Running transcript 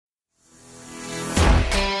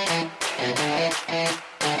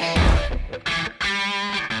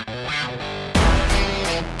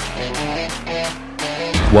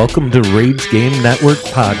Welcome to Rage Game Network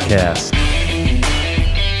Podcast.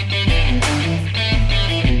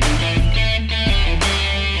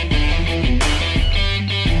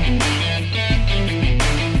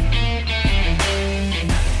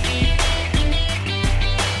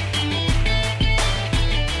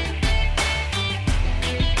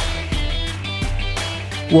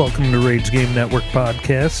 Welcome to Rage Game Network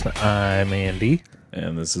Podcast. I'm Andy.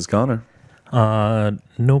 And this is Connor.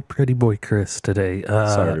 No pretty boy Chris today.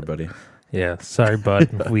 Sorry, buddy. Yeah, sorry,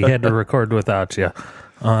 bud. We had to record without you.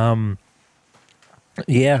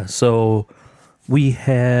 So we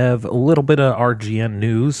have a little bit of RGN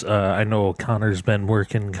news. I know Connor's been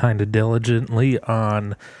working kind of diligently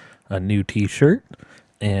on a new t-shirt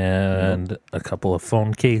and a couple of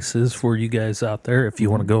phone cases for you guys out there. If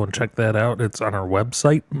you want to go and check that out, it's on our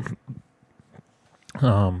website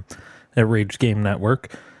at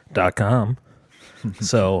RageGameNetwork.com.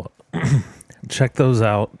 So check those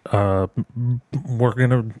out. We're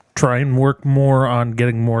going to try and work more on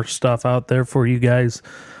getting more stuff out there for you guys,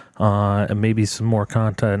 and maybe some more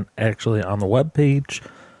content actually on the webpage.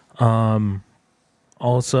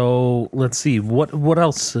 Also, let's see, what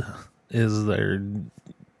else is there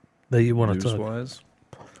that you want to talk? News-wise?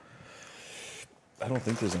 I don't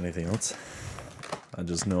think there's anything else. I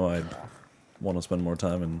just know I want to spend more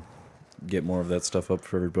time and get more of that stuff up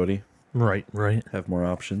for everybody. Right. Have more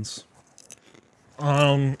options.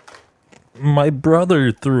 My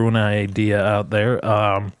brother threw an idea out there,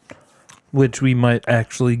 which we might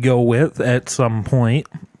actually go with at some point.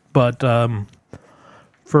 But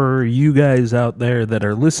for you guys out there that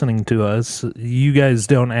are listening to us, you guys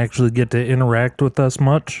don't actually get to interact with us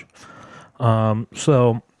much.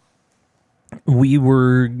 So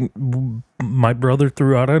my brother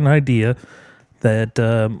threw out an idea that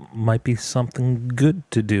might be something good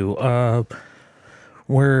to do.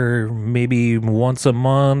 Where maybe once a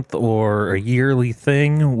month or a yearly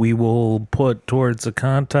thing, we will put towards a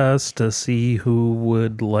contest to see who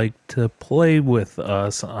would like to play with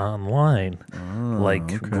us online,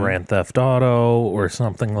 like Grand Theft Auto or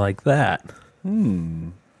something like that.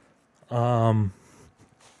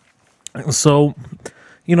 So,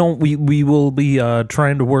 we will be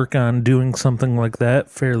trying to work on doing something like that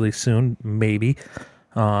fairly soon, maybe.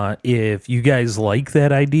 If you guys like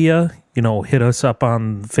that idea, hit us up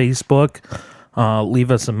on Facebook,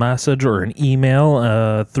 leave us a message or an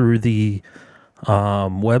email through the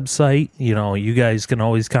website. You guys can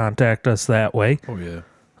always contact us that way. Oh, yeah.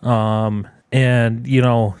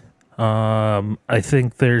 I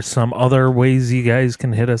think there's some other ways you guys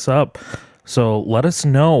can hit us up. So let us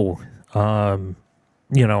know.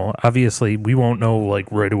 Obviously we won't know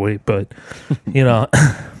like right away, but,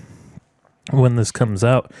 when this comes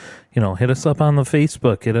out, hit us up on the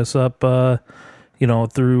Facebook, hit us up,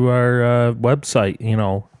 through our website.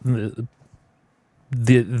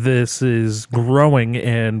 This is growing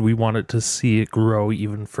and we wanted to see it grow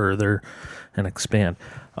even further and expand.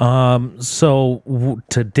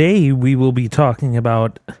 Today we will be talking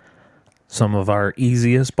about some of our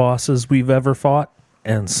easiest bosses we've ever fought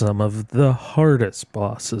and some of the hardest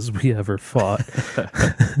bosses we ever fought.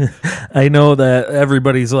 I know that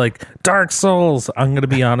everybody's like, Dark Souls. I'm going to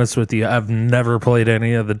be honest with you. I've never played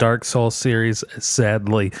any of the Dark Souls series,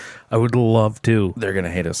 sadly. I would love to. They're going to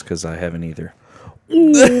hate us because I haven't either.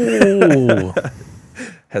 Ooh.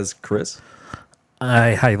 Has Chris?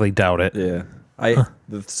 I highly doubt it. Yeah.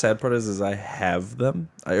 The sad part is I have them.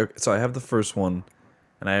 So I have the first one,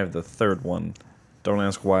 and I have the third one. Don't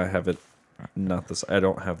ask why I have it. I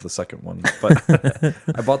don't have the second one, but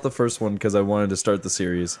I bought the first one because I wanted to start the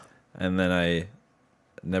series, and then I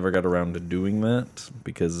never got around to doing that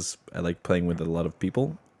because I like playing with a lot of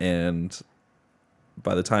people, and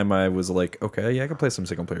by the time I was like, okay, yeah, I can play some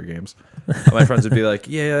single player games, my friends would be like,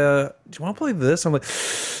 yeah, do you want to play this? I'm like,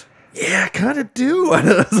 yeah, I kind of do.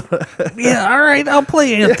 Yeah, all right, I'll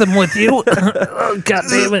play Anthem with you. Oh, God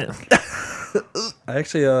damn it. I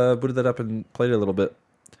actually booted that up and played it a little bit.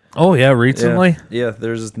 Oh, yeah, recently? Yeah,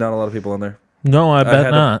 there's not a lot of people on there. No, I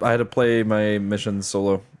bet not. I had to play my missions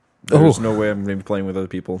solo. There's no way I'm going to be playing with other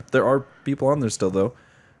people. There are people on there still, though.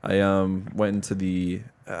 I went into the...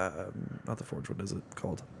 not the Forge, what is it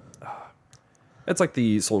called? It's like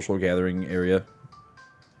the social gathering area.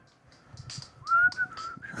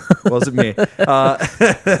 Wasn't me.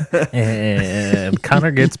 And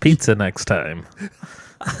Connor gets pizza next time.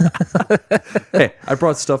 Hey, I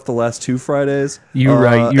brought stuff the last 2 Fridays. You're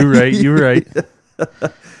right.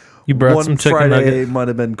 You brought One some chicken Friday nuggets. might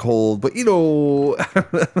have been cold, but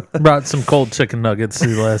Brought some cold chicken nuggets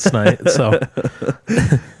last night. So,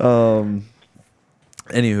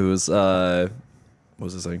 anywho's, what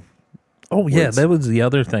was I saying? Oh yeah, Words. that was the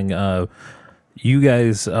other thing. You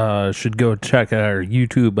guys should go check our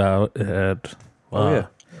YouTube out at.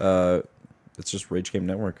 It's just Rage Game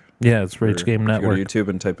Network. Yeah, it's Rage Or Game if Network. You go to YouTube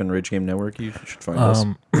and type in Rage Game Network, you should find us.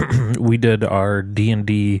 We did our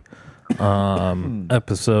D&D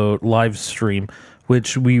episode live stream,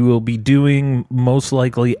 which we will be doing most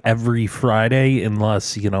likely every Friday,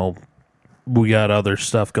 unless we got other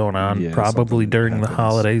stuff going on. Yeah, Probably something during the happens.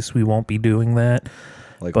 holidays, we won't be doing that.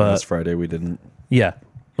 Like but- last Friday, we didn't. Yeah,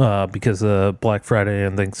 because of Black Friday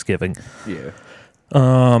and Thanksgiving. Yeah.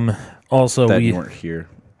 Also, That you weren't here.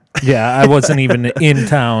 yeah, I wasn't even in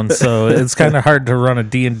town, so it's kind of hard to run a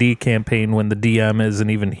D&D campaign when the DM isn't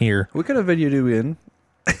even here. We could have videoed you in.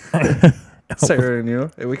 Sarah and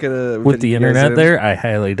you. We could have. With the internet there, I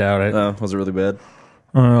highly doubt it. Was it really bad?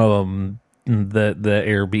 The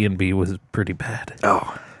Airbnb was pretty bad.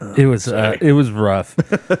 Oh. It was rough.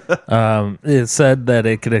 It said that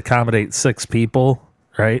it could accommodate 6 people,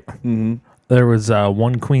 right? Mm-hmm. There was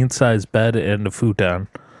one queen size bed and a futon.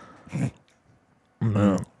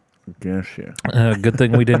 Oh. Gosh, yeah. Good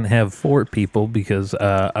thing we didn't have 4 people, because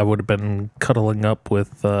I would have been cuddling up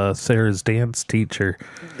with Sarah's dance teacher.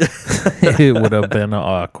 It would have been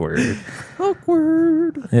awkward.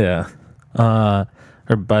 Awkward. Yeah.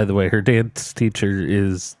 Or by the way, her dance teacher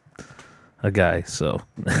is a guy, so.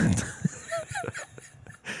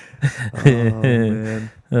 Oh, man.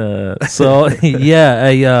 So yeah,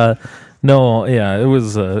 it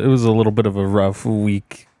was a little bit of a rough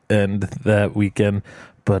weekend that weekend,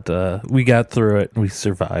 but we got through it and we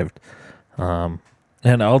survived. And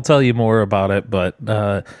I'll tell you more about it, but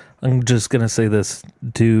I'm just gonna say this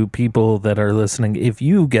to people that are listening: if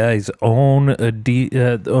you guys own a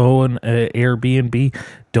Airbnb,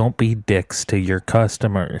 don't be dicks to your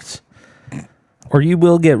customers, or you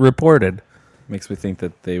will get reported. Makes me think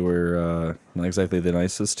that they were not exactly the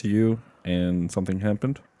nicest to you, and something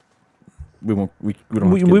happened. We won't. We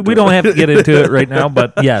don't. We don't have to get into it right now,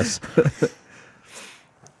 but yes.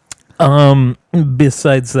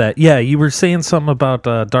 Besides that, yeah, you were saying something about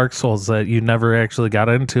Dark Souls that you never actually got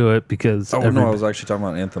into it because. Oh no, I was actually talking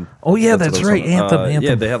about Anthem. Oh yeah, what I that's was right, talking about. Anthem.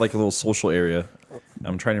 Yeah, they had like a little social area.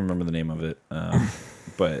 I'm trying to remember the name of it,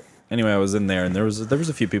 but anyway, I was in there, and there was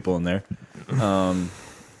a few people in there.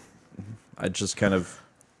 I just kind of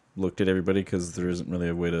looked at everybody because there isn't really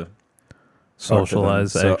a way to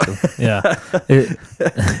socialize. talk to them, Actually,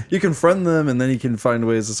 yeah, you can friend them, and then you can find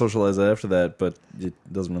ways to socialize after that, but it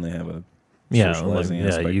doesn't really have a socializing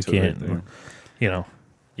aspect you to it can't. right there.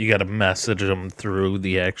 You got to message them through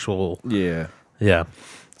the actual. Yeah. Yeah,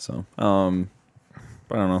 So, but I don't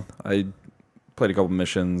know. I played a couple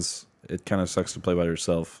missions. It kind of sucks to play by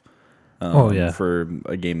yourself. For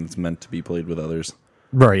a game that's meant to be played with others.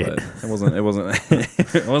 right. But it wasn't it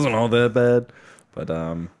wasn't all that bad. But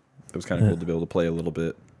it was kind of cool to be able to play a little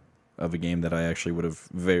bit of a game that I actually would have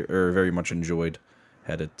very much enjoyed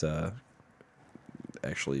had it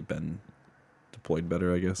actually been deployed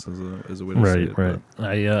better, I guess, as a way to say it. Right.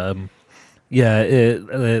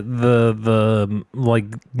 The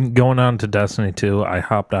like going on to Destiny 2, I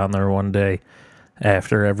hopped on there one day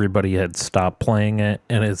after everybody had stopped playing it,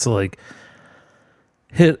 and it's like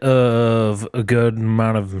hit of a good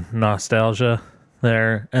amount of nostalgia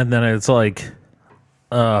there, and then it's like,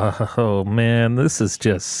 oh man, this is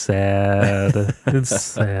just sad. It's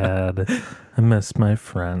sad. I miss my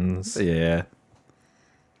friends. Yeah.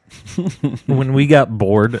 When we got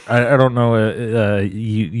bored, I don't know,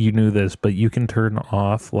 you knew this, but you can turn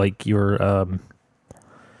off like your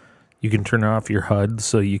you can turn off your HUD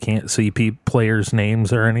so you can't see players'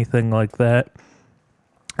 names or anything like that.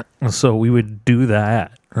 So we would do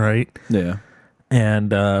that, right? Yeah.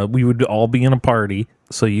 And we would all be in a party,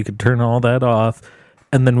 so you could turn all that off,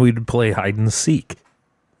 and then we'd play hide and seek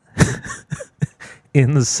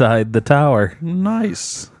inside the tower.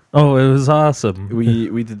 Nice. Oh, it was awesome.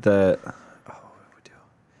 We did that. Oh, what did we do?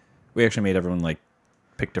 We actually made everyone like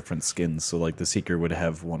pick different skins. So like the Seeker would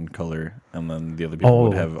have one color, and then the other people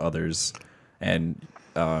would have others. And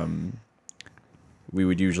we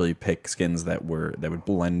would usually pick skins that would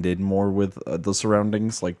blend in more with the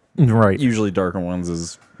surroundings. Like Right. usually darker ones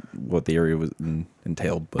is what the area was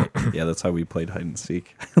entailed. But yeah, that's how we played hide and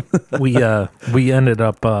seek. We ended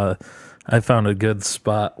up. I found a good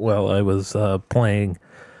spot while I was playing,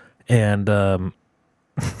 and I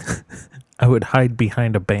would hide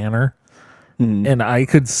behind a banner, and I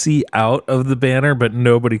could see out of the banner, but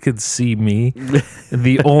nobody could see me.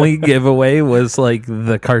 The only giveaway was like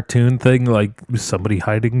the cartoon thing, like somebody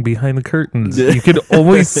hiding behind the curtains. You could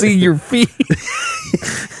only see your feet.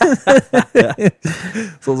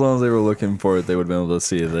 So as long as they were looking for it, they would be able to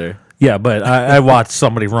see it there. Yeah, but I watched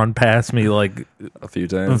somebody run past me like A few a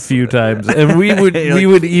times. few times, and we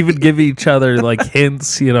would even give each other like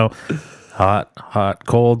hints, hot, hot,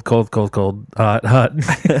 cold, cold, cold, cold, hot, hot.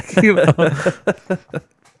 You know?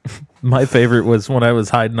 My favorite was when I was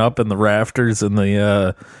hiding up in the rafters in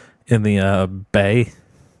the bay,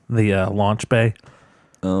 the launch bay.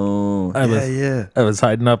 Oh, yeah. I was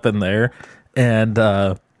hiding up in there, and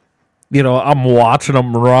I'm watching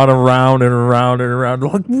them run around and around and around.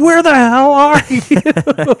 Like, where the hell are you?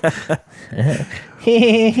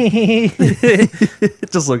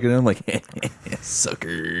 Just looking at him like,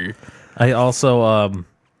 sucker. I also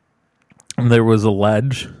there was a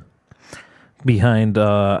ledge behind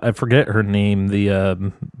I forget her name,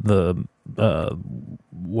 the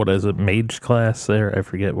what is it, mage class there? I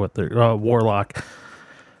forget what they're warlock.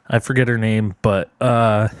 I forget her name, but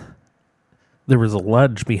there was a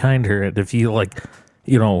ledge behind her, and if you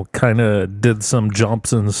kind of did some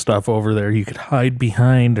jumps and stuff over there, you could hide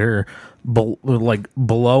behind her,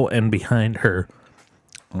 below and behind her.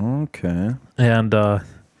 Okay. And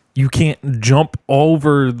you can't jump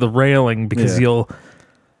over the railing because you'll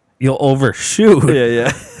overshoot.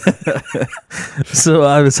 Yeah. So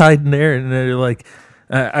I was hiding there, and they're like,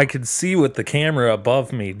 I could see with the camera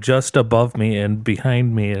above me, just above me and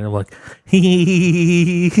behind me, and I'm like,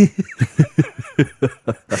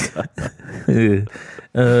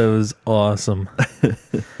 it was awesome.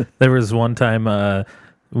 There was one time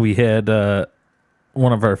we had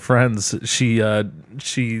one of our friends. She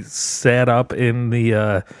sat up in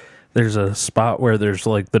the. There's a spot where there's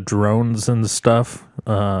like the drones and stuff,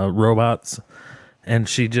 robots, and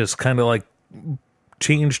she just kind of like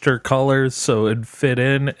changed her colors so it'd fit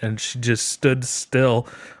in, and she just stood still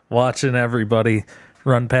watching everybody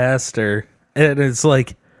run past her, and it's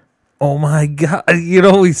like, oh my god,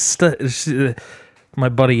 my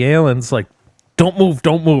buddy Alan's like, don't move,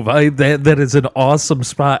 that is an awesome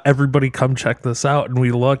spot, everybody come check this out. And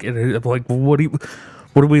we look, and I'm like, what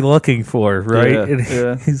are we looking for, right? Yeah,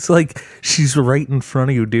 And he's like, she's right in front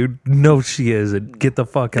of you, dude. No, she isn't. Get the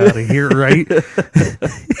fuck out of here, right?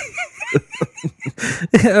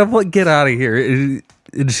 I'm like, get out of here.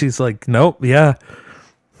 And she's like, nope, yeah.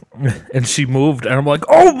 And she moved, and I'm like,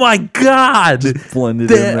 oh my god. Just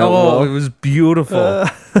blended in that well. It was beautiful.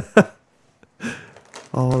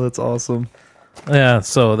 Oh, that's awesome. Yeah,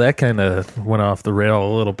 so that kind of went off the rail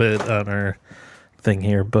a little bit on our thing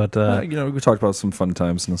here, but we talked about some fun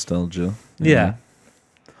times, nostalgia. Yeah.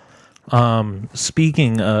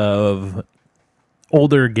 Speaking of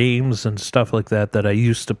older games and stuff like that I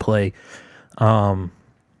used to play, one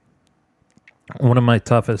of my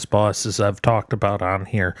toughest bosses I've talked about on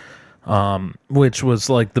here, which was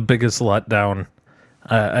like the biggest letdown.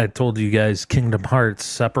 I told you guys, Kingdom Hearts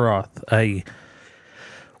Sephiroth.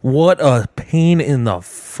 What a pain in the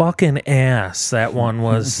fucking ass that one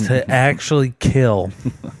was to actually kill.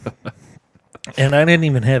 And I didn't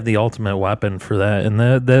even have the ultimate weapon for that, and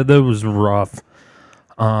that was rough.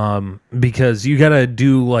 Because you gotta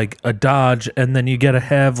do like a dodge, and then you gotta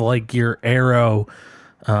have like your arrow.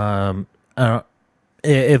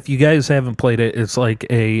 If you guys haven't played it, it's like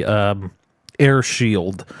a air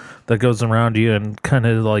shield that goes around you and kind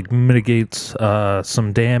of like mitigates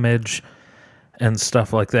some damage and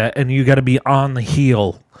stuff like that. And you gotta be on the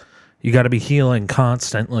heal. You gotta be healing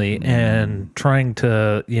constantly and trying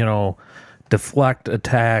to, deflect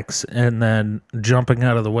attacks and then jumping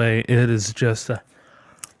out of the way. It is just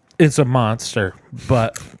it's a monster,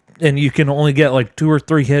 and you can only get like 2 or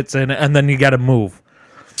 3 hits in, and then you got to move.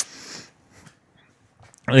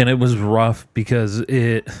 And it was rough because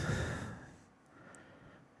if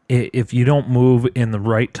you don't move in the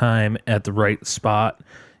right time at the right spot,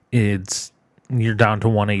 you're down to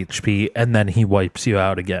 1 HP, and then he wipes you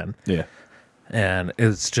out again. Yeah. And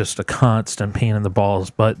it's just a constant pain in the balls.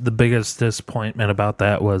 But the biggest disappointment about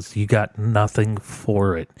that was you got nothing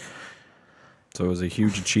for it. So it was a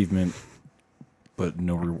huge achievement, but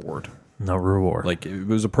no reward. No reward. Like, it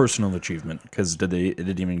was a personal achievement, because it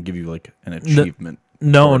didn't even give you, like, an achievement.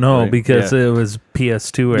 No, right? because it was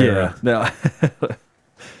PS2 era. Yeah, no.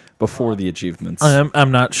 Before the achievements.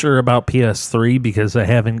 I'm not sure about PS3 because I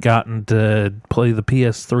haven't gotten to play the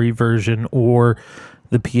PS3 version or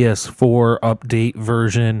the PS4 update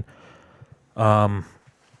version.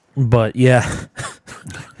 But yeah,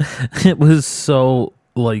 it was so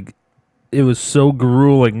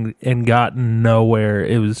grueling and got nowhere.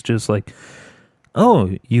 It was just like,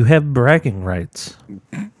 oh, you have bragging rights.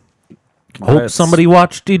 Hope somebody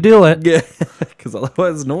watched you do it. Yeah, because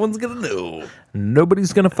otherwise no one's going to know.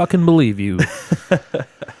 Nobody's going to fucking believe you.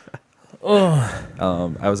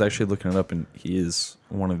 I was actually looking it up, and he is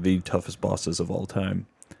one of the toughest bosses of all time.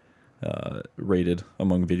 rated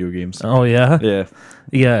among video games. Oh yeah, Yeah,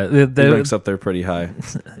 yeah. he ranks up there pretty high.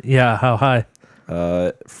 Yeah, how high?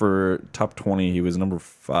 For top 20, he was number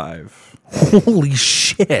 5. Holy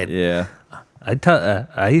shit! Yeah,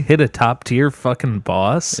 I hit a top tier fucking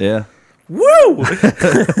boss. yeah. Woo!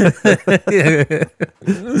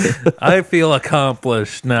 I feel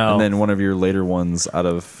accomplished now. And then one of your later ones out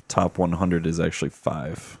of top 100 is actually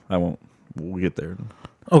 5. We'll get there.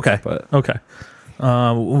 Okay. But Okay.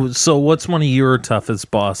 So what's one of your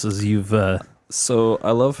toughest bosses you've so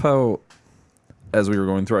I love how, as we were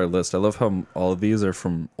going through our list, I love how all of these are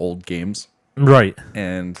from old games, right.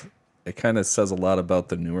 and it kind of says a lot about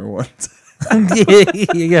the newer ones.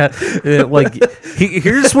 Yeah. Like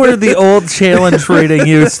here's where the old challenge rating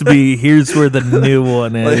used to be. Here's where the new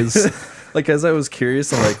one is. Like as I was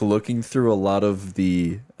curious and like looking through a lot of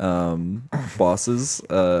the bosses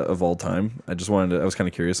of all time, I was kind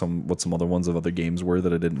of curious on what some other ones of other games were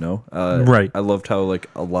that I didn't know. Right. I loved how like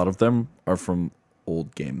a lot of them are from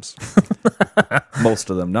old games. Most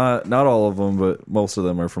of them, not all of them, but most of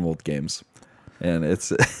them are from old games. And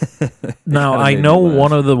it's Now I know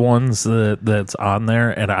one of the ones that's on there,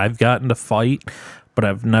 and I've gotten to fight, but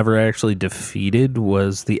I've never actually defeated,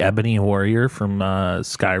 was the Ebony Warrior from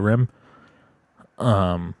Skyrim.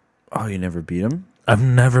 Oh, you never beat him? I've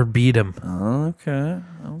never beat him. Okay.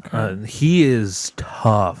 He is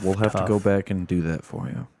tough. We'll have to tough. go back and do that for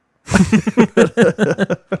you.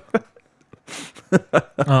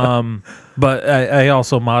 But I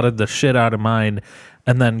also modded the shit out of mine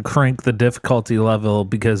and then cranked the difficulty level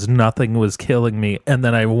because nothing was killing me. And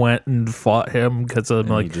then I went and fought him because I'm And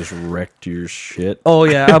like, you just wrecked your shit. oh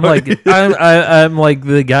yeah, I'm like, I'm like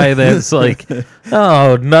the guy that's like,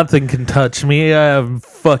 oh, nothing can touch me. I have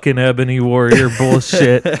fucking Ebony Warrior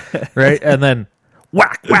bullshit, right? And then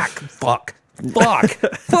whack, fuck.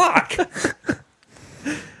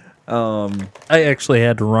 I actually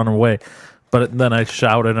had to run away, but then I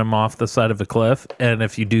shouted him off the side of a cliff. And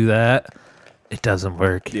if you do that, it doesn't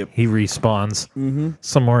work. Yep. He respawns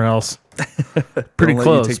somewhere else. Pretty Don't let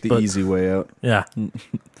close. you take the but easy way out. yeah.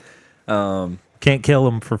 Can't kill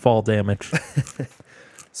him for fall damage.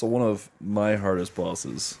 So one of my hardest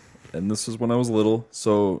bosses, and this was when I was little,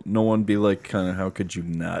 so no one be like, kind of, how could you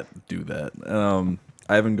not do that?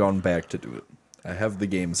 I haven't gone back to do it. I have the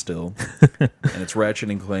game still, and it's Ratchet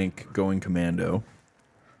and Clank Going Commando.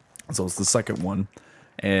 So it's the second one,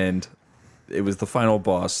 and it was the final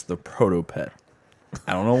boss, the Protopet.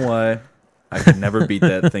 I don't know why. I could never beat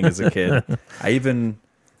that thing as a kid. When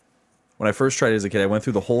I first tried it as a kid, I went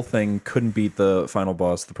through the whole thing, couldn't beat the final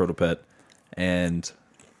boss, the Protopet, and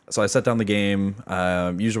so I set down the game.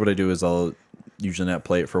 Usually what I do is I'll usually not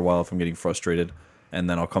play it for a while if I'm getting frustrated, and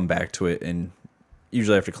then I'll come back to it, and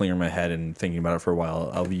usually after clearing my head and thinking about it for a while,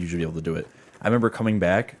 I'll usually be able to do it. I remember coming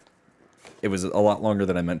back. It was a lot longer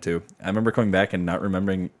than I meant to. I remember coming back and not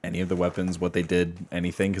remembering any of the weapons, what they did,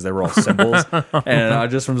 anything, because they were all symbols. And I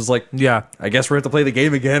just was like, Yeah. I guess we have to play the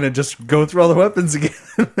game again and just go through all the weapons again.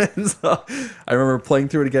 And so I remember playing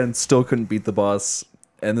through it again, still couldn't beat the boss.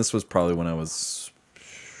 And this was probably when I was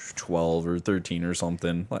 12 or 13 or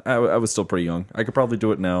something. Like, I was still pretty young. I could probably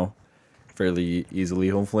do it now fairly easily,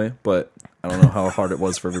 hopefully. But I don't know how hard it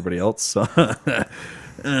was for everybody else. So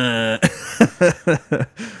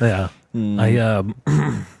Yeah. I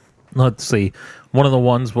let's see. One of the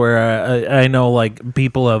ones where I know like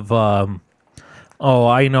people have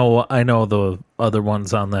I know the other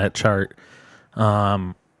ones on that chart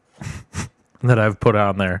that I've put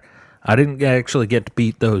on there. I didn't actually get to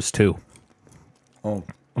beat those two. Oh.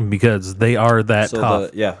 Because they are that so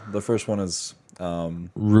tough. the first one is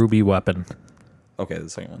Ruby weapon. okay, the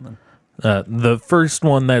second one then. The first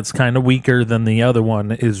one that's kind of weaker than the other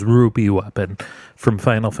one is Ruby Weapon from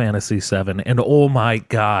Final Fantasy VII. And oh my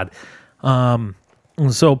god.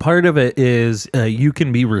 So part of it is you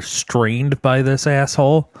can be restrained by this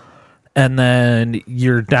asshole. And then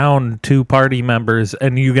you're down 2 party members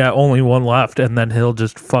and you got only one left. And then he'll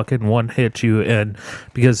just fucking one hit you. And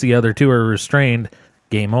because the other 2 are restrained,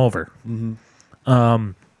 game over. Mm-hmm.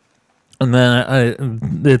 And then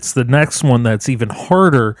it's the next one that's even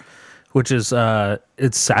harder, which is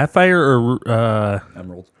it's Sapphire or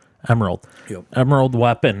Emerald. Yep. Emerald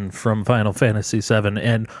weapon from Final Fantasy VII.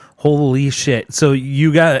 And holy shit. So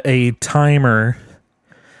you got a timer,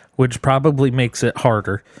 which probably makes it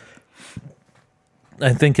harder.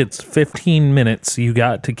 I think it's 15 minutes you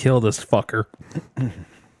got to kill this fucker.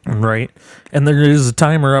 Right? And there is a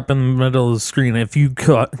timer up in the middle of the screen. If you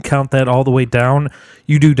count that all the way down,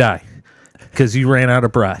 you do die because you ran out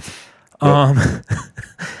of breath. Yep.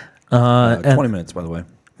 20 minutes, by the way.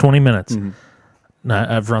 20 minutes. Mm-hmm.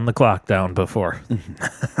 Now, I've run the clock down before.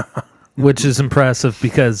 which is impressive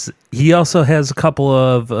because he also has a couple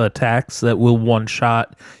of attacks that will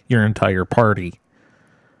one-shot your entire party.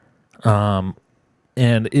 And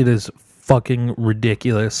it is fucking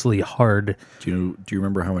ridiculously hard. Do you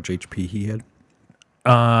remember how much HP he had?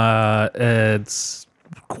 It's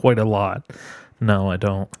quite a lot. No, I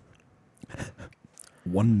don't.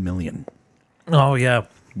 1 million. Oh, yeah.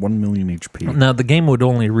 1 million HP. Now, the game would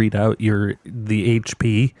only read out the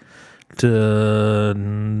HP to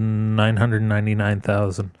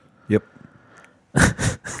 999,000. Yep.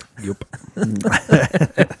 Yep.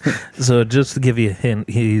 So just to give you a hint,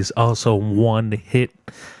 he's also one hit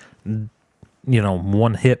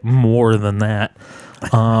more than that.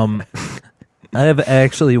 I have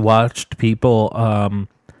actually watched people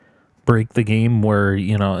break the game where,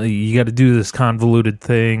 you got to do this convoluted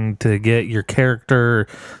thing to get your character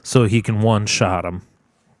so he can one-shot him.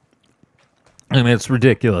 And it's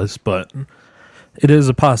ridiculous, but it is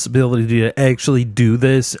a possibility to actually do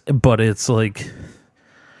this, but it's like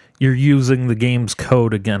you're using the game's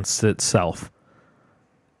code against itself.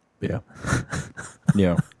 Yeah.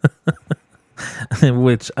 Yeah.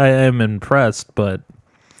 Which I am impressed, but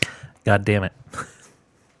god damn it.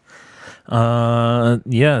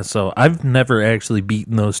 Yeah, so I've never actually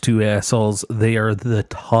beaten those two assholes. They are the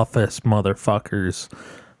toughest motherfuckers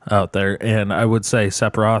out there, and I would say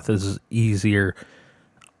Sephiroth is easier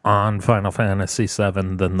on Final Fantasy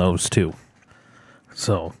VII than those two.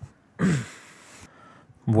 So,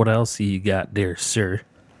 what else you got there, sir?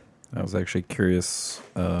 I was actually curious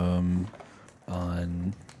on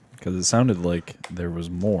because it sounded like there was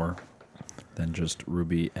more than just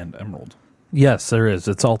Ruby and Emerald. Yes, there is.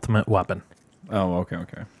 It's Ultimate Weapon. Oh,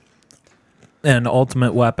 okay. And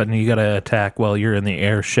Ultimate Weapon, you got to attack while you're in the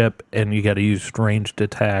airship, and you got to use ranged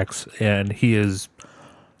attacks, and he is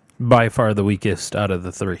by far the weakest out of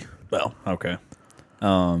the three. Well, okay.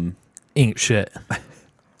 Ain't shit.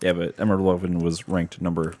 Yeah, but Emerald Weapon was ranked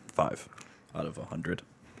number 5 out of 100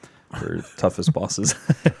 for toughest bosses.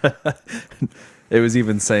 It was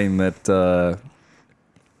even saying that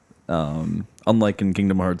unlike in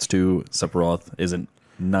Kingdom Hearts 2, Sephiroth isn't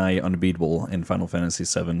nigh unbeatable in Final Fantasy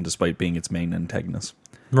VII, despite being its main antagonist.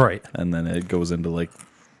 Right. And then it goes into like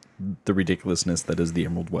the ridiculousness that is the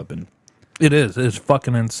Emerald Weapon. It is. It's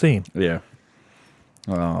fucking insane. Yeah.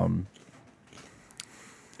 It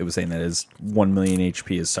was saying that his 1 million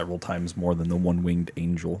HP is several times more than the one-winged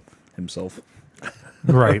angel himself.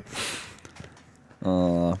 Right.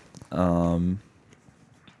 Let's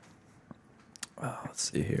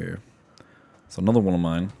see here. So another one of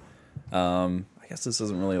mine. I guess this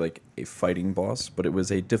isn't really like a fighting boss, but it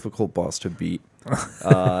was a difficult boss to beat.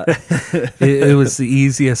 It was the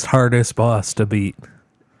easiest, hardest boss to beat.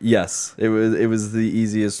 Yes, it was the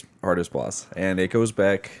easiest, hardest boss, and it goes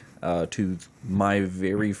back to my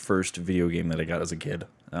very first video game that I got as a kid.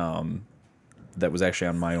 That was actually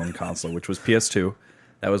on my own console, which was PS2.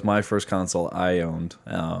 That was my first console I owned.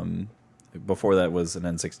 Before that was an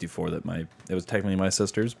N64 it was technically my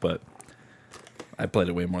sister's, but I played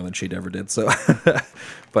it way more than she'd ever did. So,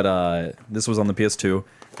 but this was on the PS2,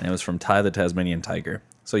 and it was from Ty the Tasmanian Tiger.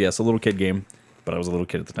 So yes, a little kid game, but I was a little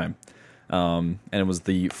kid at the time. And it was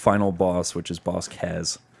the final boss, which is Boss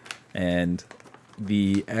Kaz. And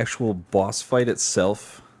the actual boss fight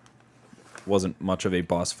itself wasn't much of a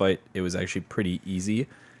boss fight. It was actually pretty easy.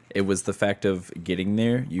 It was the fact of getting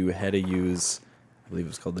there. You had to use, I believe it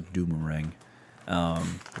was called the Doomerang,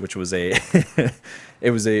 which was it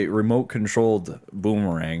was a remote controlled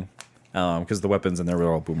boomerang, because the weapons in there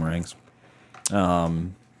were all boomerangs.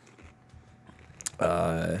 And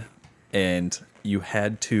you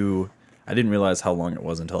had to, I didn't realize how long it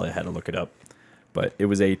was until I had to look it up, but it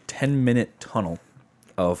was a 10-minute tunnel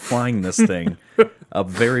of flying this thing up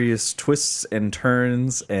various twists and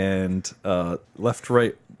turns and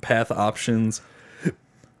left-right path options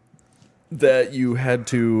that you had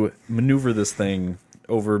to maneuver this thing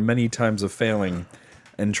over many times of failing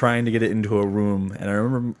and trying to get it into a room. And I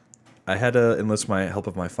remember I had to enlist my help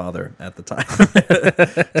of my father at the time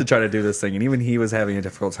to try to do this thing. And even he was having a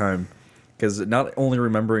difficult time because not only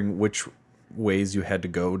remembering which ways you had to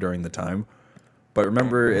go during the time, but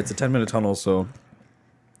remember it's a 10-minute tunnel, so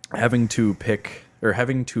having to pick or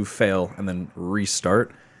having to fail and then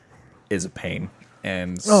restart is a pain.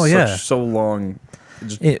 And so long,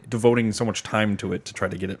 just devoting so much time to it to try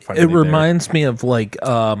to get it finally. It reminds me of like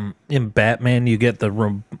in Batman, you get the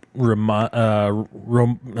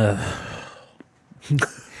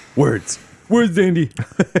words, Andy.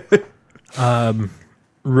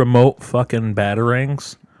 Remote fucking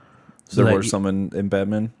batarangs. So There that were some in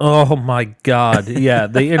Batman. Oh my god. Yeah,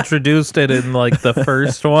 they introduced it in like the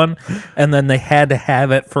first one and then they had to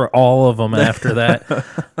have it for all of them after that.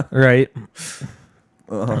 Right?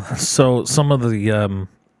 So some of the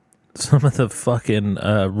fucking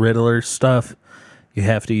Riddler stuff, you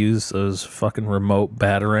have to use those fucking remote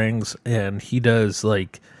batarangs, and he does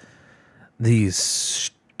like these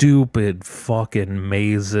stupid fucking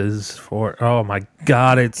mazes for. Oh my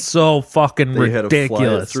god, it's so fucking They had to fly it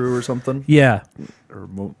ridiculous. through or something. Yeah, Or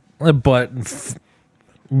remote. but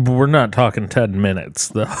we're not talking 10 minutes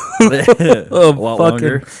though. A lot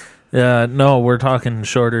longer. Yeah, no, we're talking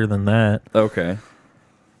shorter than that. Okay.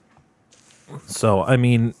 So, I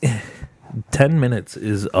mean, 10 minutes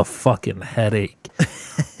is a fucking headache.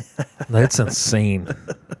 That's insane.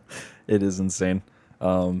 It is insane.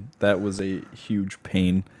 That was a huge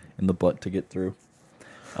pain in the butt to get through.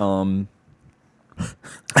 But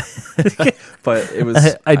it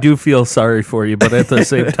was. I do feel sorry for you, but at the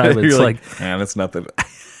same time, it's You're like, man, it's nothing.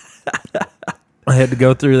 I had to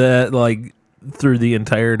go through that, like, through the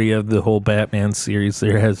entirety of the whole Batman series.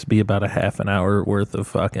 There has to be about a half an hour worth of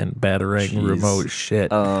fucking batarang Jeez. remote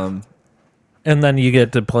shit. And then you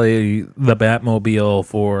get to play the Batmobile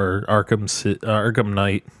for Arkham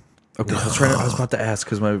Knight. Okay, I was about to ask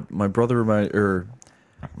because my brother went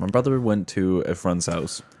to a friend's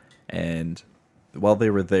house, and while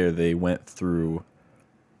they were there, they went through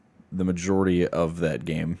the majority of that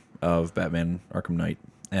game of Batman Arkham Knight.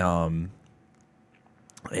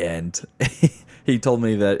 And he told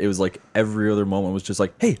me that it was like every other moment was just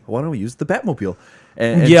like, hey, why don't we use the Batmobile?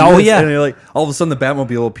 And Yeah, do oh, this. yeah. And you're like, all of a sudden the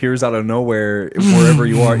Batmobile appears out of nowhere wherever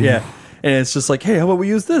you are. Yeah. And it's just like, hey, how about we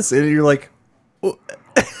use this? And you're like,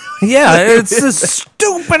 Yeah, it's the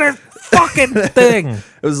stupidest fucking thing. it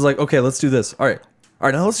was like, okay, let's do this. All right,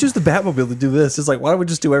 now let's use the Batmobile to do this. It's like, why don't we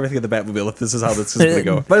just do everything in the Batmobile if this is how this is going to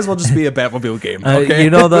go? Might as well just be a Batmobile game. Okay. You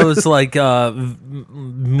know those like meme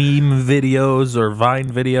videos or Vine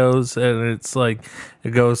videos, and it's like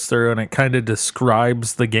it goes through and it kind of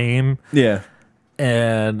describes the game, Yeah.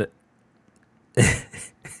 and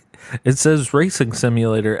it says racing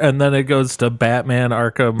simulator, and then it goes to Batman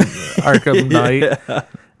Arkham Knight,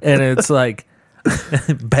 and it's like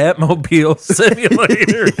Batmobile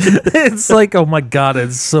simulator. It's like, oh my god,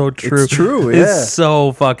 it's so true. It's true, yeah. It's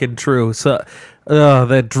so fucking true. So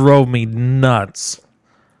that drove me nuts.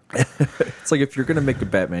 It's like if you're going to make a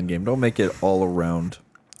Batman game, don't make it all around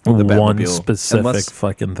the One Batmobile. specific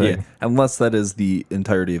fucking thing. Yeah, unless that is the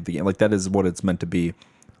entirety of the game. Like, that is what it's meant to be.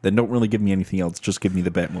 Then don't really give me anything else. Just give me the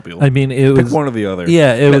Batmobile. I mean, it Pick was one or the other.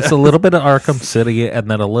 Yeah, it was a little bit of Arkham City and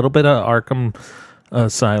then a little bit of Arkham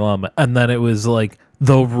Asylum, and then it was like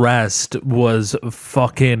the rest was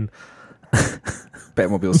fucking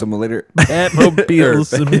Batmobile Simulator. Batmobile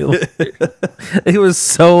Simulator. It was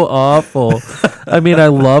so awful. I mean, I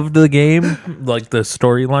loved the game. Like, the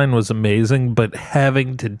storyline was amazing, but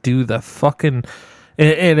having to do the fucking...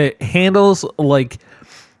 And it handles like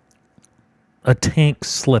a tank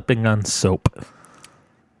slipping on soap.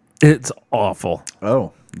 It's awful.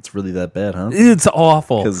 Oh, it's really that bad, huh? It's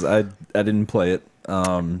awful. Because I didn't play it.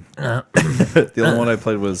 The only one I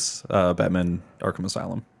played was Batman Arkham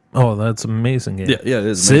Asylum. Oh, that's an amazing game. Yeah, it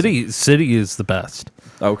is amazing. City is the best.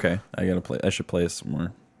 Okay, I gotta play. I should play it some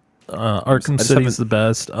more. Arkham City is the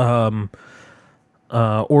best.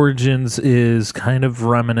 Origins is kind of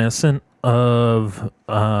reminiscent of.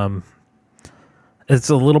 It's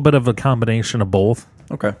a little bit of a combination of both.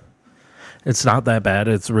 Okay. It's not that bad.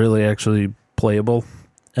 It's really actually playable.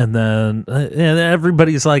 And then and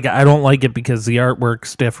everybody's like, I don't like it because the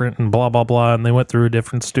artwork's different and blah, blah, blah. And they went through a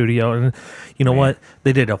different studio. And you know what?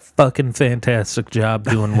 They did a fucking fantastic job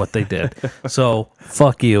doing what they did. So,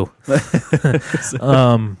 fuck you. But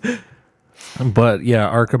yeah,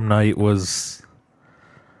 Arkham Knight was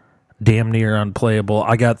damn near unplayable.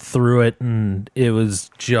 I got through it and it was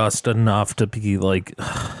just enough to be like,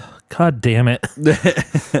 God damn it.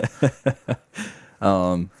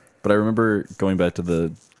 But I remember going back to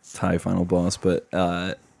the Thai final boss, but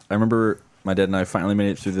I remember my dad and I finally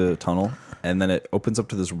made it through the tunnel, and then it opens up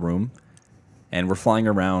to this room, and we're flying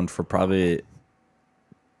around for probably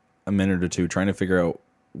a minute or two trying to figure out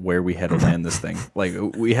where we had to land this thing. Like,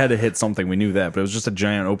 we had to hit something, we knew that, but it was just a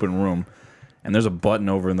giant open room, and there's a button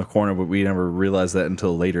over in the corner, but we never realized that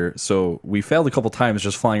until later. So we failed a couple times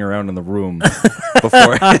just flying around in the room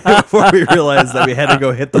before we realized that we had to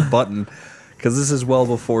go hit the button. Because this is well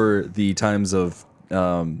before the times of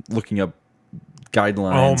looking up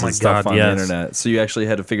guidelines and stuff on the internet. So you actually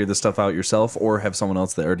had to figure this stuff out yourself or have someone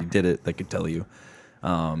else that already did it that could tell you.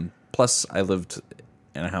 Plus, I lived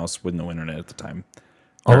in a house with no internet at the time.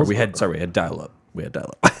 We had dial-up. We had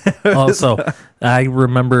dial-up. Also, I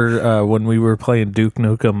remember when we were playing Duke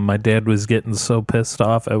Nukem, my dad was getting so pissed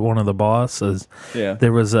off at one of the bosses. Yeah.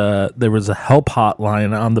 There was a help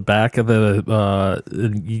hotline on the back of the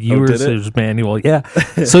user's manual. Yeah,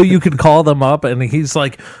 so you could call them up, and he's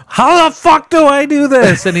like, "How the fuck do I do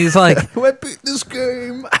this?" And he's like, I beat this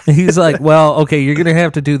game. he's like, "Well, okay, you're gonna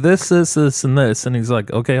have to do this, this, this, and this." And he's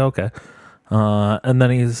like, "Okay." And then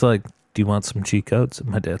he's like, "Do you want some cheat codes?" And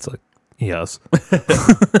my dad's like, "Yes."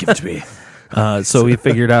 Give it to me. So we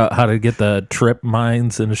figured out how to get the trip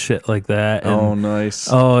mines and shit like that. And, Oh, nice.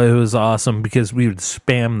 Oh, it was awesome because we would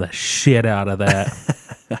spam the shit out of that.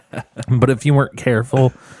 But if you weren't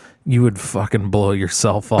careful, you would fucking blow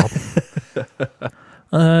yourself up.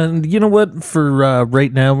 You know what? For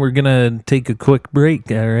right now, we're going to take a quick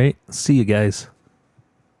break. All right. See you guys.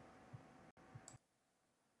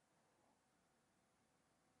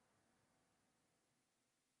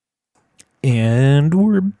 And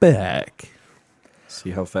we're back. See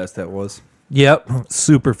how fast that was? Yep.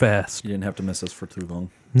 Super fast. You didn't have to miss us for too long.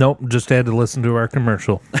 Nope. Just had to listen to our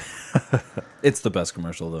commercial. It's the best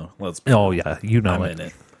commercial, though. Let's be Oh, yeah. You know I'm it. in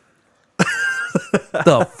it.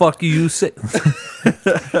 The fuck you say?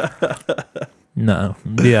 No.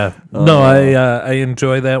 Yeah. No, I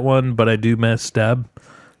enjoy that one, but I do miss Deb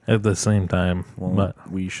at the same time. Well,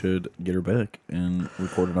 But we should get her back and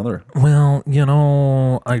record another. well, you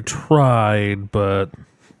know, I tried, but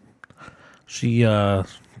she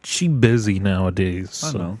busy nowadays.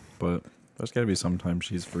 I so- know, but there's got to be some time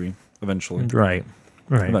she's free. Eventually. Right.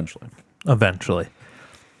 Eventually.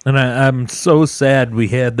 And I'm so sad we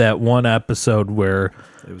had that one episode where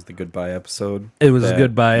It was the goodbye episode. it was a that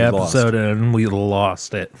goodbye we episode and we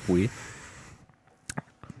lost it. The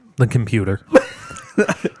computer.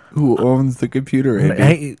 Who owns the computer?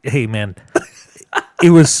 Hey, man. It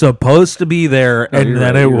was supposed to be there, and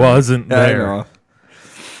then it wasn't there.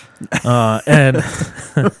 And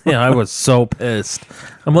yeah, I was so pissed.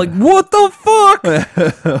 I'm like, what the fuck?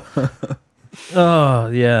 Oh,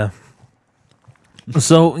 yeah.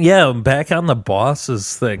 So, yeah, back on the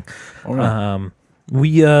bosses thing. We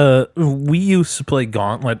used to play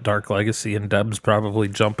Gauntlet Dark Legacy, and Deb's probably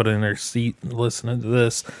jumping in her seat listening to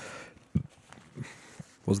this.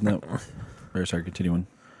 Wasn't that? Or sorry, continuing.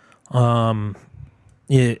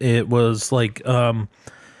 It was like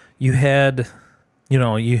you had, you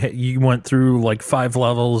know, you went through like 5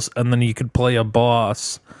 levels, and then you could play a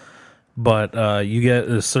boss, but you get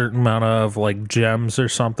a certain amount of like gems or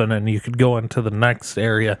something, and you could go into the next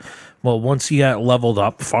area. Well, once you got leveled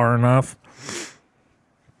up far enough,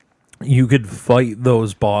 you could fight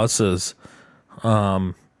those bosses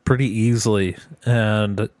pretty easily,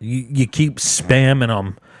 and you keep spamming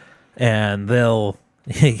them, and they'll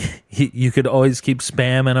you could always keep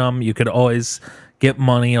spamming them. You could always get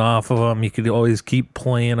money off of them. You could always keep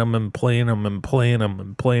playing them and playing them and playing them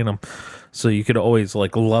and playing them. So you could always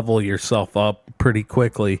like level yourself up pretty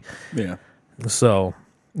quickly. Yeah. So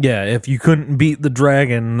yeah, if you couldn't beat the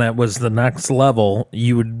dragon that was the next level,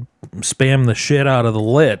 you would spam the shit out of the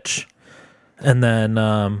Lich, and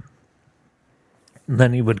then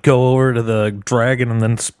you would go over to the dragon and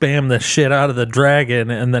then spam the shit out of the dragon,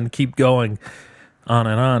 and then keep going on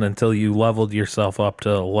and on until you leveled yourself up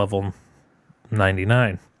to level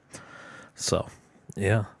 99. So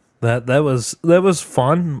yeah, that was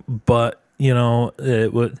fun, but you know,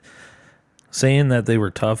 it would saying that they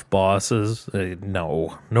were tough bosses.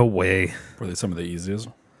 No way. Were they some of the easiest?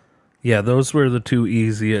 Yeah, those were the 2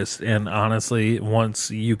 easiest, and honestly,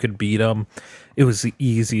 once you could beat them, it was the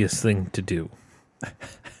easiest thing to do.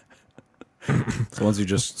 So once you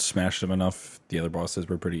just smashed them enough, the other bosses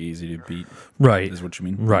were pretty easy to beat. Right. Is what you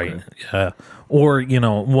mean? Right. Okay. Yeah. Or, you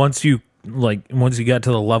know, once you got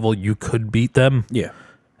to the level you could beat them, Yeah.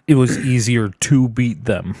 it was easier to beat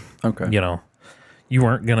them. Okay. You know, you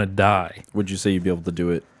weren't going to die. Would you say you'd be able to do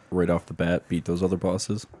it right off the bat, beat those other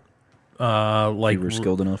bosses? Like You were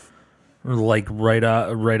skilled enough? like right out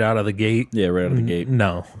of the gate. Yeah, right out of the gate.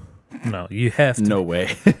 No, you have to. No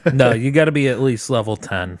way. No, you got to be at least level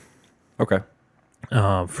 10 Okay.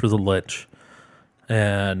 for the Lich,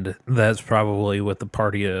 and that's probably with the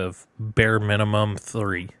party of bare minimum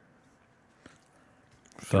 3.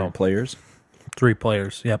 Three So players? 3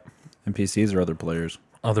 players. Yep, NPCs or other players?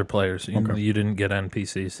 other players. Okay. You didn't get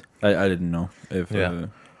NPCs. I didn't know if Yeah.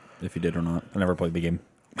 if you did or not. I never played the game.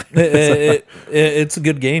 It's a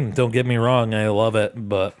good game. Don't get me wrong. I love it,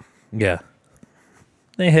 but yeah.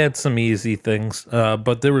 They had some easy things,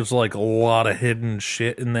 but there was like a lot of hidden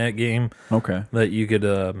shit in that game Okay. that you could.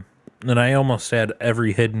 And I almost had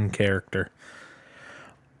every hidden character.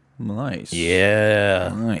 Nice.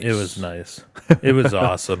 Yeah, Nice. it was nice. It was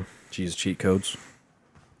awesome. Geez, cheat codes.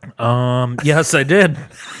 Yes, I did.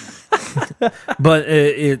 But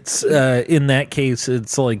it's in that case,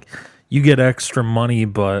 it's like you get extra money,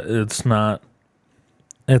 but it's not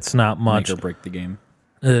much. Make or break the game.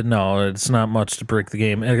 No, it's not much to break the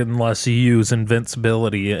game unless you use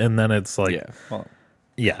invincibility, and then it's like, Yeah. Well,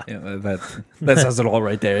 yeah, yeah, that says it all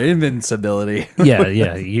right there. Invincibility.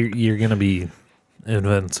 yeah. You're gonna be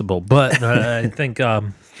invincible. But I think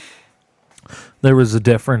there was a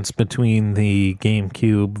difference between the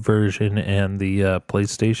GameCube version and the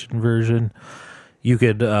PlayStation version. You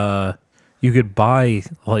could buy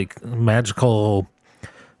like magical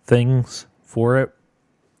things for it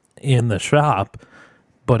in the shop,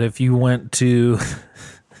 but if you went to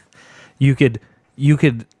you could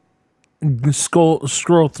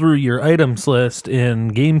scroll through your items list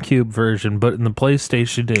in GameCube version, but in the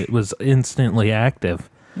PlayStation it was instantly active.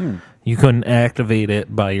 You couldn't activate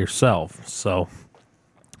it by yourself. So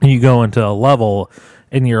you go into a level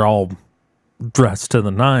and you're all dressed to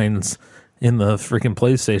the nines in the freaking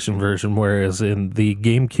PlayStation version, whereas in the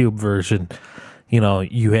GameCube version,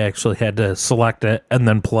 you actually had to select it and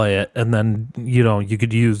then play it, and then, you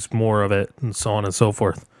could use more of it and so on and so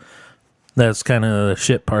forth. That's kind of the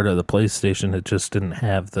shit part of the PlayStation. It just didn't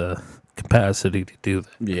have the capacity to do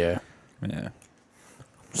that. Yeah. Yeah.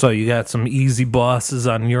 So you got some easy bosses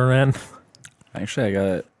on your end? Actually,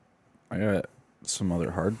 I got some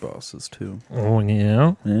other hard bosses too. Oh,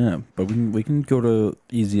 yeah? Yeah, but we can go to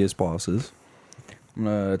easiest bosses. I'm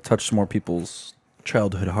gonna touch some more people's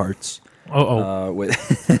childhood hearts.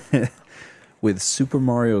 With with Super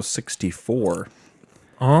Mario 64.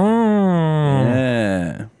 Oh.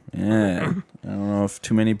 Yeah. I don't know if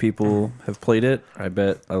too many people have played it. I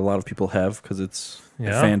bet a lot of people have because it's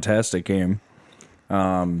a fantastic game.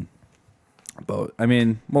 But I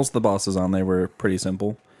mean, most of the bosses on there were pretty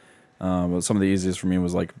simple. But some of the easiest for me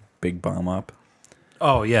was like Big Bomb Up.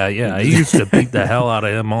 Oh, yeah. I used to beat the hell out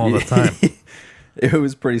of him all the time. It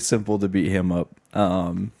was pretty simple to beat him up.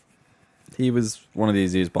 He was one of the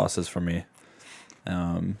easiest bosses for me.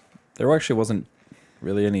 There actually wasn't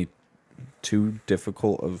really any too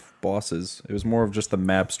difficult of bosses. It was more of just the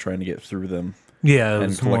maps trying to get through them. Yeah, it and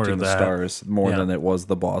was collecting more the that. stars more than it was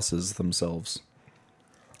the bosses themselves.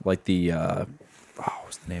 Like the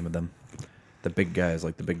what's the name of them? The big guys,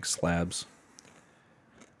 like the big slabs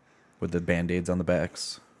with the band-aids on the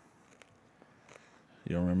backs.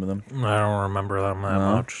 You don't remember them? I don't remember them that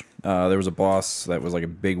much. There was a boss that was like a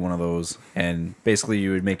big one of those, and basically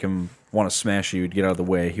you would make him want to smash you. You'd get out of the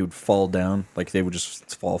way. He would fall down, like they would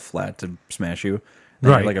just fall flat to smash you. And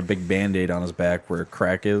he had like a big band-aid on his back where a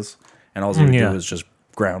crack is, and all he would do was just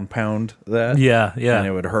ground pound that. Yeah. And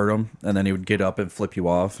it would hurt him, and then he would get up and flip you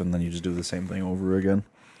off, and then you just do the same thing over again.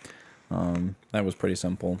 That was pretty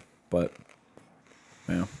simple, but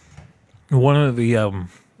yeah. One of the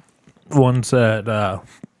ones that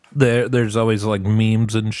there's always like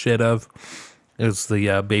memes and shit of is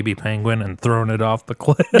the baby penguin and throwing it off the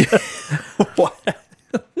cliff. What?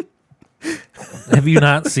 Have you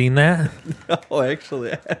not seen that? No,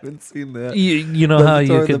 actually, I haven't seen that. You know how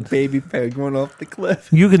you can the baby penguin off the cliff.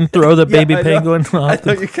 You can throw the baby penguin off I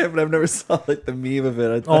the know you can, but I've never saw like the meme of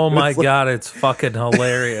it. Oh my god, it's fucking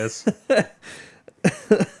hilarious.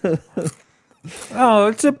 Oh,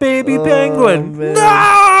 it's a baby penguin. Man.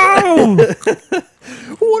 No!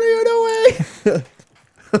 What are you doing?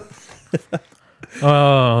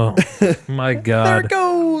 Oh my There god. it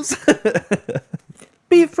goes.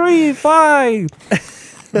 Be free, fly.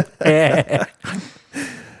 And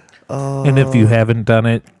if you haven't done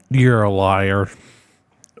it, you're a liar.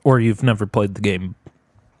 Or you've never played the game.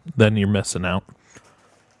 Then you're missing out.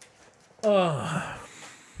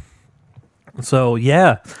 So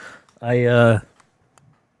yeah.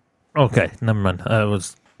 Okay, never mind. I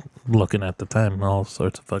was looking at the time, all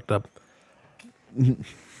sorts of fucked up.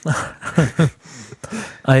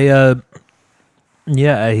 I had.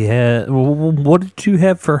 What did you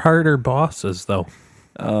have for harder bosses, though?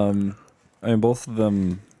 I mean, both of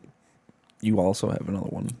them. You also have another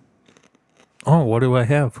one, Oh, what do I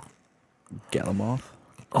have? Galamoth.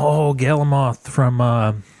 Oh, Galamoth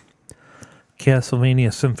from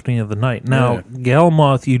Castlevania Symphony of the Night. Now,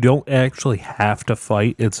 Galamoth, you don't actually have to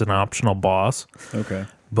fight. It's an optional boss. Okay.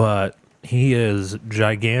 But he is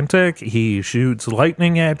gigantic. He shoots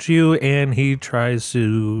lightning at you, and he tries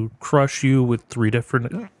to crush you with three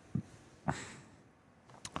different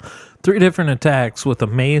attacks with a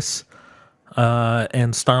mace,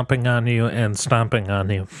 and stomping on you and stomping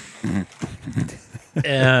on you.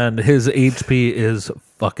 And his HP is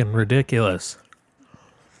fucking ridiculous.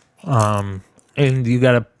 And you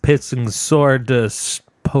got a pissing sword to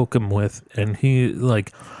poke him with, and he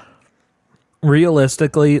like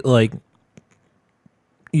realistically, like,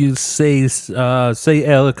 you say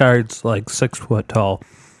Alucard's like 6 foot tall.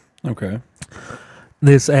 Okay.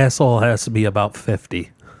 This asshole has to be about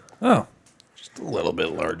 50. Oh, just a little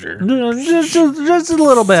bit larger. Just a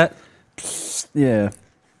little bit. Yeah.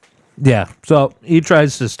 Yeah, so he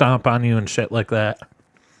tries to stomp on you and shit like that.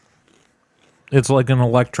 It's like an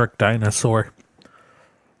electric dinosaur.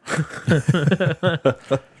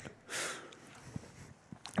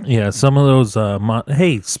 Yeah, some of those...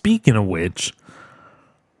 hey, speaking of which,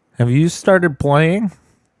 have you started playing?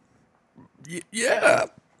 Yeah.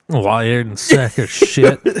 Liar sack of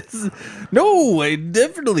shit. No, I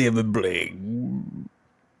definitely haven't playing.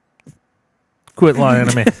 Quit lying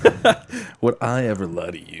to me. Would I ever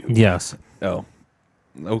lie to you? Yes. Oh,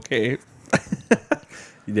 okay.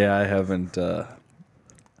 Yeah, I haven't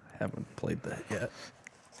played that yet.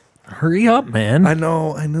 Hurry up, man. I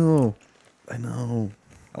know.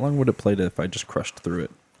 How long would it play if I just crushed through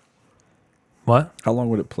it? What? How long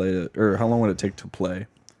would it play, or how long would it take to play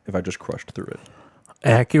if I just crushed through it?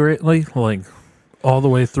 Accurately, like all the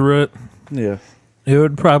way through it, Yeah, it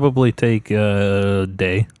would probably take a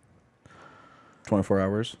day. 24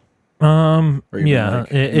 hours. Yeah,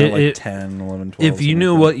 like 10, 11, 12. if you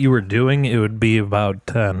knew what you were doing, it would be about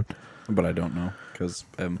 10. But I don't know because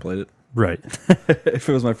I haven't played it. Right. If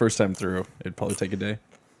it was my first time through, it'd probably take a day.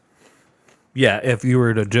 Yeah, if you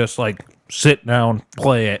were to just like sit down,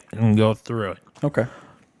 play it, and go through it. Okay.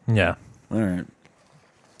 Yeah. All right.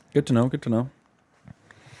 Good to know. Good to know.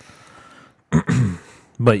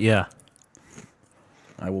 But yeah,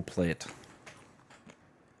 I will play it.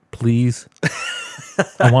 please.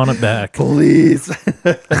 I want it back. Please.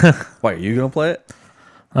 Why, are you going to play it?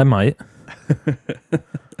 I might.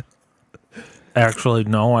 Actually,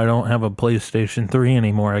 no, I don't have a PlayStation 3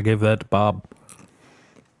 anymore. I gave that to Bob.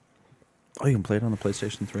 Oh, you can play it on the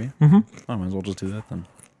PlayStation 3? Mm-hmm. I might as well just do that then.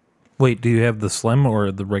 Wait, do you have the Slim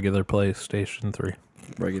or the regular PlayStation 3?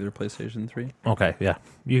 Regular PlayStation 3? Okay, yeah.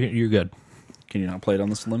 You're good. Can you not play it on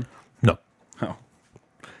the Slim? No. Oh.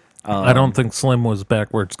 I don't think Slim was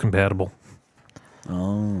backwards compatible.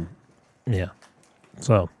 Oh. Yeah.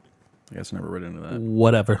 So, I guess I never read into that.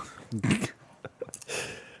 whatever.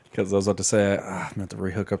 Because I was about to say, I'm going to have to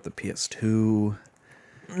rehook up the PS2.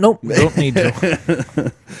 Nope, don't need to.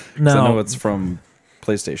 'Cause I No. know it's from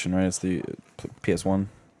PlayStation, right? It's the PS1.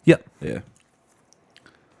 Yep. Yeah.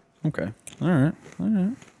 Okay. All right.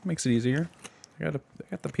 Makes it easier. I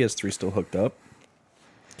got the PS3 still hooked up.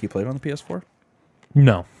 Can you play it on the PS4?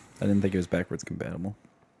 No, I didn't think it was backwards compatible.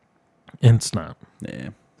 it's not. Yeah.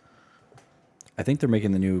 I think they're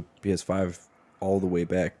making the new PS5 all the way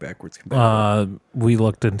backwards compatible. We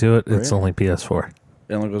looked into it. It's Right. only PS4.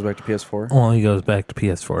 It only goes back to PS4. Only goes back to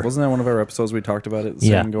PS4. Wasn't that one of our episodes we talked about it?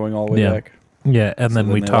 Yeah. Saying going all the way Yeah. back. Yeah, and So then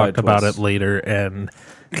then we they talked lied to about us. it later, and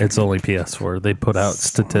it's only PS4. They put out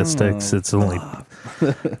statistics. It's only,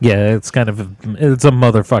 yeah, it's kind of it's a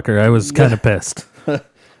motherfucker. I was kind of pissed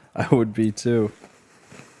I would be too.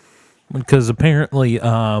 because apparently,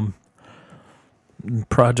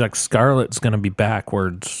 Project Scarlet's going to be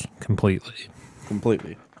backwards completely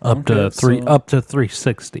Completely. up to Okay, so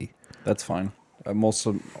 360. That's fine.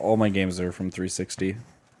 All my games are from 360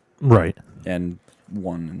 Right. and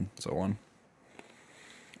 1 and so on.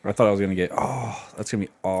 I thought I was going to get, that's going to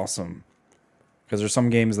be awesome. Because there's some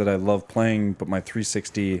games that I love playing, but my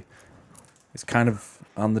 360 is kind of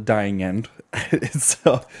on the dying end.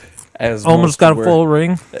 So, as Almost most got a were- full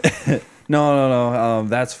ring. No.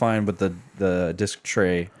 That's fine, but the disc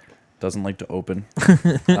tray doesn't like to open.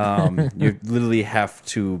 You literally have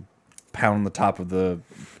to pound the top of the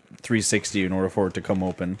 360 in order for it to come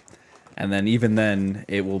open, and then even then,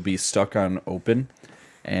 it will be stuck on open,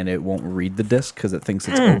 and it won't read the disc because it thinks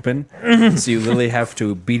it's open. So you literally have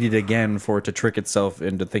to beat it again for it to trick itself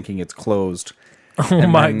into thinking it's closed. Oh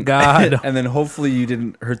my then- god. And then hopefully you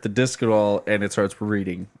didn't hurt the disc at all, and it starts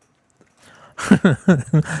reading.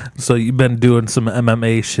 So you've been doing some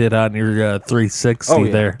MMA shit on your 360 Oh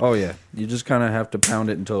yeah. there. Oh yeah. You just kind of have to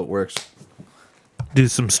pound it until it works. Do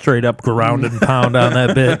some straight up ground and pound on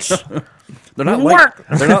that bitch. They're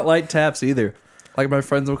not they're not light taps either. Like my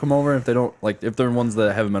friends will come over if they don't if they're ones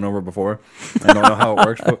that haven't been over before and don't know how it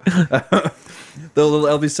works. But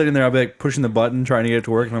I'll be sitting there, I'll be like pushing the button trying to get it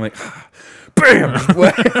to work, and I'm like, bam,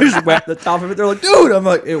 just whack the top of it. They're like, dude, I'm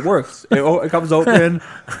like, it works. It comes open.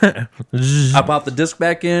 I pop the disc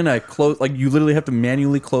back in. I close. Like you literally have to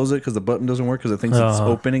manually close it because the button doesn't work because it thinks it's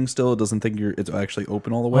opening still. It doesn't think it's actually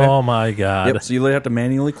open all the way. Oh my god. Yep. So you literally have to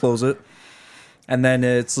manually close it. And then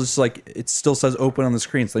it's just like it still says open on the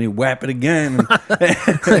screen. So then you whap it again.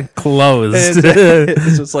 And Closed.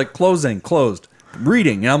 it's just like closed.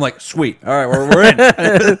 reading, and I'm like, sweet, all right, we're in.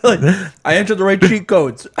 Like, I entered the right cheat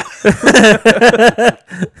codes.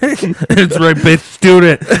 It's right, bitch. Do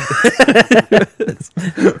it.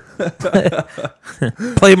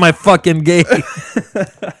 Play my fucking game.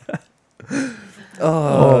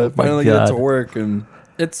 Oh my Finally get to God. work, and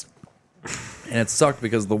it sucked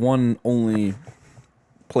because the one only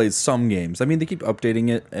plays some games. I mean, they keep updating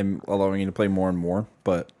it and allowing you to play more and more,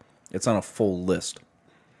 but it's on a full list,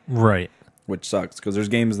 Right. which sucks because there's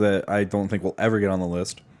games that I don't think will ever get on the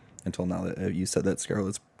list until now that you said that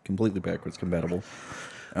Scarlet's completely backwards compatible.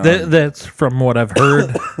 That's from what I've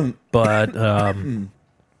heard, but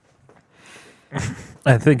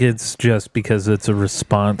I think it's just because it's a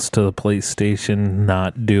response to the PlayStation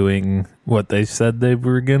not doing what they said they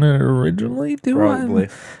were gonna originally do. Probably.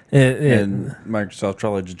 And And Microsoft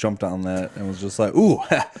probably just jumped on that and was just like, ooh,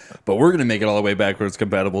 but we're going to make it all the way backwards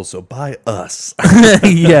compatible, so buy us.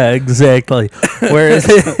 yeah, exactly. Whereas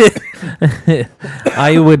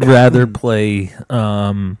I would rather play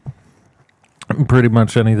pretty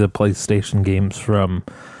much any of the PlayStation games from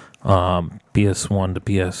PS1 to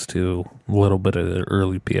PS2, a little bit of the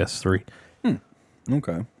early PS3.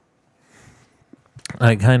 Okay.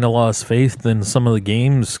 I kind of lost faith in some of the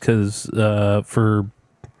games because for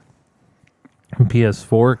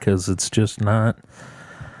PS4, because it's just not.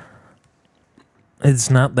 It's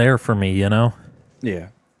not there for me, you know. Yeah.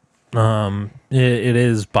 It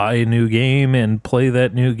is buy a new game and play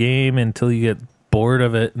that new game until you get bored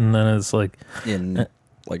of it, and then it's like, In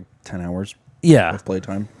like 10 hours yeah, of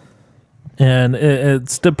playtime. and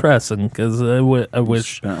it's depressing because I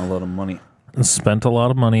wish Spent a lot of money. spent a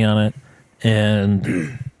lot of money on it,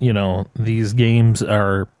 and you know these games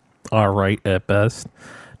are all right at best.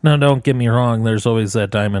 Now, don't get me wrong. There's always that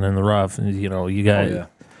diamond in the rough. You know, you got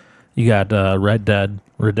you got Red Dead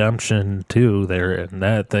Redemption 2 there, and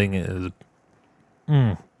that thing is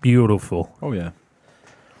beautiful. Oh, yeah.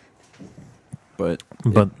 But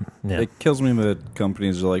But yeah, it kills me that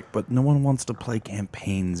companies are like, but no one wants to play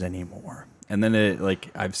campaigns anymore. And then it, like,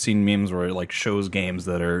 I've seen memes where it, like, shows games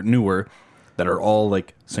that are newer that are all,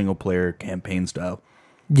 like, single-player campaign style.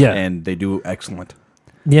 yeah, And they do excellent.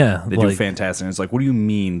 yeah. They do fantastic. And it's like, what do you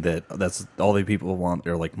mean that that's all the people want?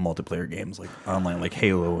 They're like multiplayer games, like online, like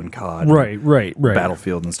Halo and COD, and right.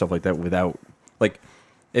 Battlefield and stuff like that. Without, like,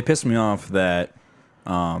 it pissed me off that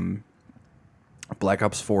Black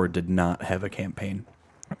Ops 4 did not have a campaign.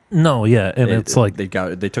 No, yeah, and it's like they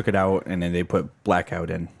took it out and then they put Blackout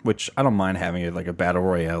in, which I don't mind having it like a battle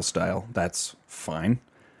royale style. That's fine.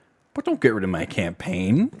 But don't get rid of my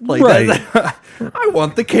campaign. Like, Right. I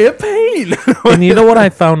want the campaign. And you know what I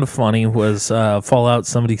found funny was Fallout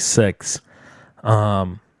 76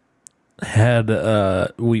 had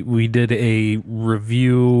we did a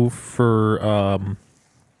review for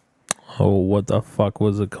what the fuck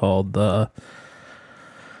was it called? The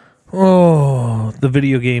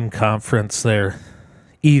video game conference there,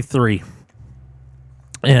 E3.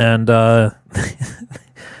 And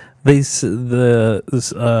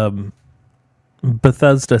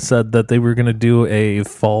Bethesda said that they were going to do a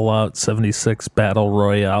Fallout 76 battle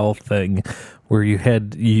royale thing where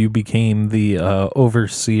you became the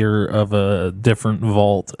overseer of a different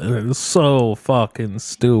vault. And it was so fucking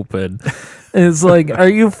stupid. It's like, are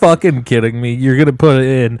you fucking kidding me? You're going to put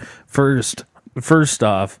in first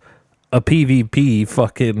off a PvP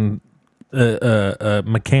fucking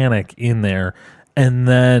mechanic in there, and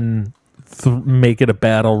then make it a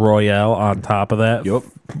battle royale on top of that. Yup.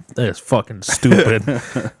 That's fucking stupid.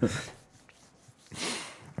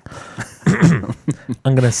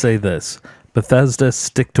 I'm gonna say this: Bethesda,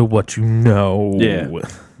 stick to what you know.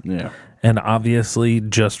 Yeah. And obviously,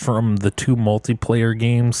 just from the 2 multiplayer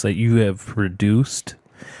games that you have produced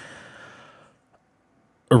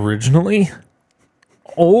originally,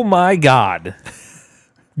 oh my god,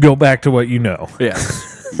 go back to what you know.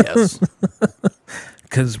 Yes. Yes.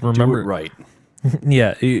 Because Do it remember, right.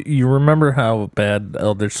 yeah, you remember how bad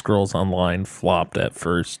Elder Scrolls Online flopped at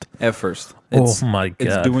first. At first. Oh my god,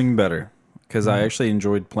 It's doing better. Because I actually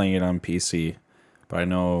enjoyed playing it on PC. But I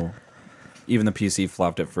know even the PC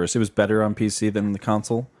flopped at first. It was better on PC than the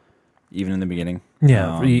console, even in the beginning.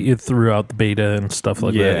 yeah, you threw out the beta and stuff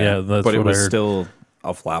like that. Yeah, that's but it what was I heard. still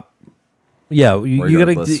a flop. Yeah, you gotta.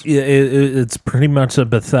 regardless. It's pretty much a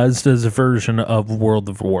Bethesda's version of World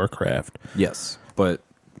of Warcraft. Yes, but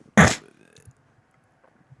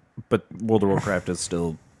World of Warcraft is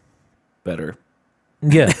still better.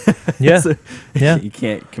 Yeah, yeah, yeah. You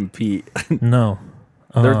can't compete. No,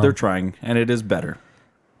 They're trying, and it is better,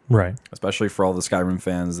 right. especially for all the Skyrim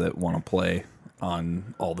fans that want to play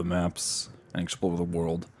on all the maps and explore the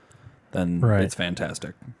world. Then Right. it's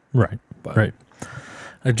fantastic. Right. But Right.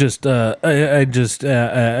 I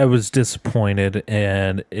was disappointed,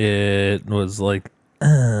 and it was like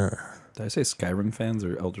Did I say Skyrim fans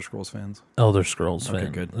or Elder Scrolls fans? Elder Scrolls Okay,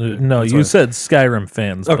 fan. good. No, That's you what said Skyrim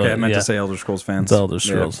fans. Okay, but I meant yeah. to say Elder Scrolls fans. It's Elder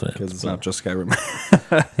Scrolls fans, because it's but- not just Skyrim.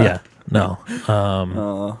 Yeah,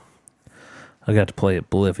 no. I got to play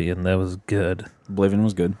Oblivion. That was good. Oblivion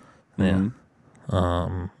was good. Yeah.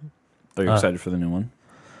 Are you excited for the new one?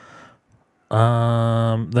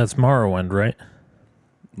 That's Morrowind, right?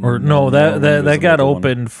 Or No, no, that Morrowind was got another one.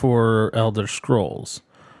 opened for Elder Scrolls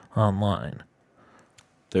Online.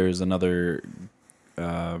 There's another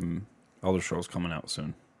Elder Scrolls coming out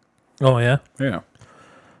soon. Oh yeah, Yeah.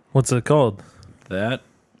 what's it called? That,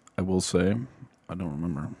 I will say, I don't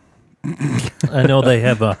remember. I know they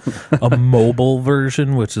have a mobile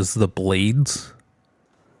version, which is the Blades.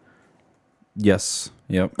 Yes.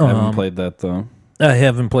 Yep. I haven't played that, though. I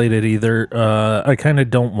haven't played it either. I kind of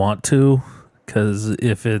don't want to, because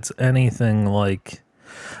if it's anything like,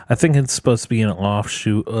 I think it's supposed to be an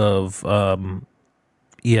offshoot of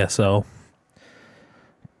ESO,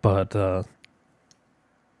 but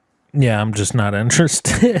yeah, I'm just not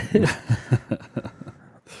interested.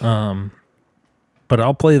 But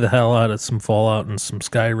I'll play the hell out of some Fallout and some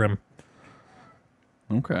Skyrim.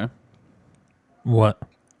 Okay. What?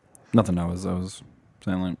 Nothing. I was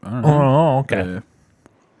saying, like, I don't know. Oh, okay.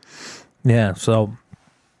 Yeah, so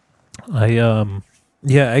I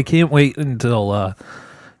can't wait until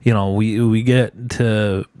we get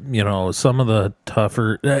to, some of the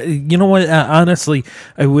tougher you know what, honestly,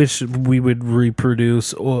 I wish we would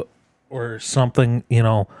reproduce or something,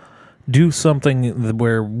 do something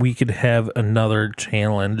where we could have another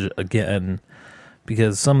challenge again,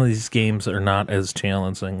 because some of these games are not as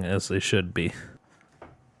challenging as they should be.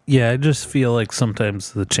 Yeah, I just feel like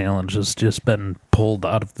sometimes the challenge has just been pulled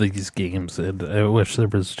out of these games, and I wish there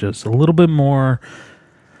was just a little bit more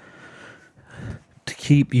to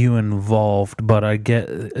keep you involved. But I get,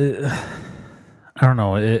 I don't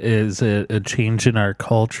know, is it a change in our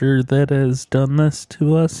culture that has done this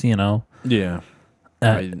to us? Yeah.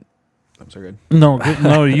 I'm sorry. Good.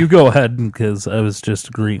 No, you go ahead, because I was just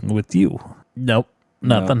agreeing with you. Nope,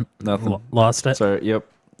 nothing. No, nothing. Lost it. Sorry. Yep.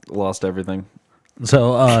 Lost everything.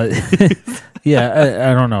 So,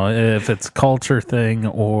 yeah, I don't know if it's a culture thing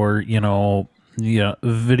or,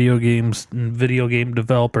 video game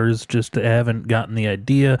developers just haven't gotten the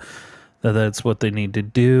idea that that's what they need to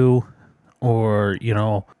do, or,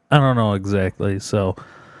 I don't know exactly. So,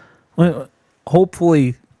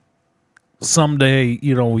 hopefully someday,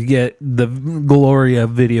 we get the glory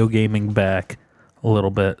of video gaming back a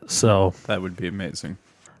little bit. So That would be amazing.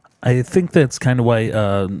 I think that's kind of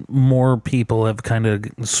why more people have kind of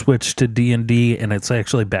switched to D&D, and it's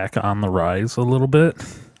actually back on the rise a little bit,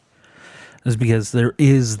 is because there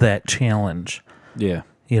is that challenge. Yeah.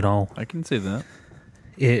 I can see that.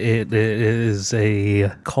 It is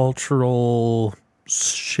a cultural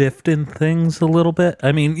shift in things a little bit.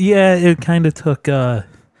 I mean, yeah, it kind of took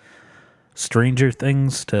Stranger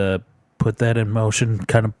Things to put that in motion,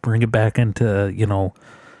 kind of bring it back into,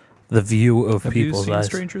 the view of Have people's you seen eyes.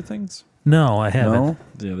 Stranger Things? No, I haven't. No?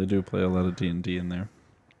 Yeah, they do play a lot of D&D in there.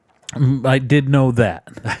 I did know that.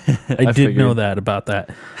 I did know figured. that about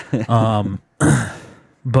that.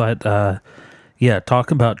 But yeah,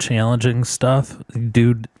 talk about challenging stuff,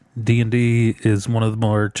 dude. D&D is one of the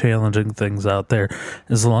more challenging things out there.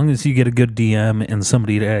 As long as you get a good DM and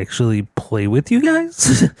somebody to actually play with you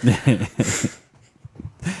guys,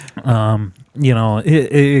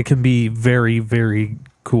 it can be very, very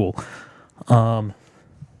cool. And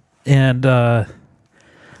I'm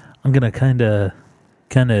gonna kind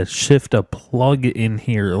of shift a plug in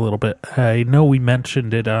here a little bit. I know we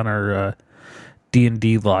mentioned it on our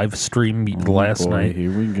D&D live stream last night.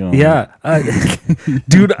 Here we go. Yeah,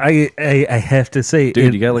 dude, I have to say,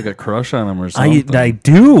 Dude, you got like a crush on him or something. I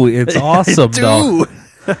do. It's awesome, though.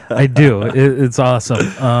 I do. It's awesome.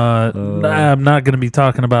 I'm not going to be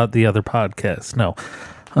talking about the other podcast. No,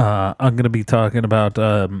 I'm going to be talking about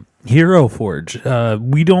Hero Forge.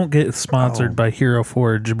 We don't get sponsored by Hero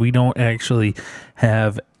Forge. We don't actually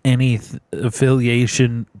have any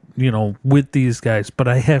affiliation, with these guys. But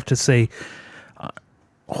I have to say,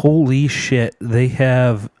 holy shit, they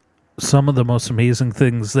have some of the most amazing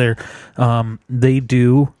things there. They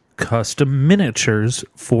do custom miniatures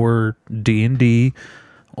for D&D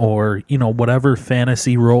or, whatever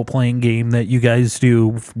fantasy role-playing game that you guys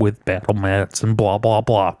do with battle mats and blah, blah,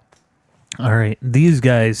 blah. All right, these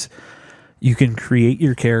guys, you can create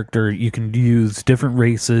your character. You can use different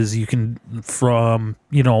races. You can, from,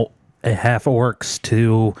 a half orcs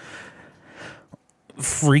to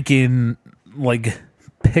freaking, like,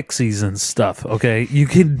 pixies and stuff. Okay, you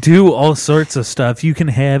can do all sorts of stuff. You can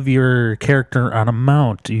have your character on a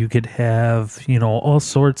mount. You could have, all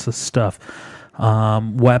sorts of stuff.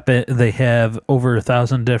 Weapon. They have over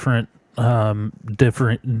 1,000 different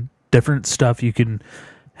stuff you can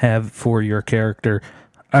have for your character.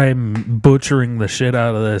 I'm butchering the shit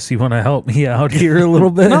out of this. You want to help me out here a little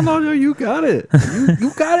bit? No, you got it. You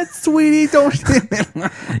got it, sweetie. Don't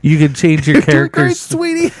You can change your You're doing great, character's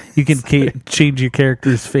sweetie. You can change your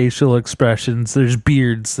character's facial expressions. There's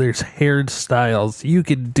beards. There's hairstyles. You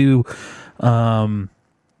could do.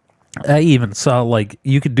 I even saw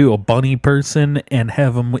you could do a bunny person and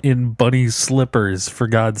have them in bunny slippers. For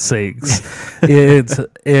God's sakes,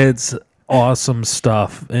 it's awesome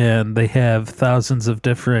stuff, and they have thousands of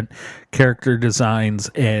different character designs,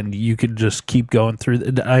 and you can just keep going through.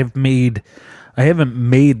 I haven't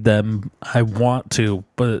made them. I want to,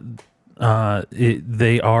 but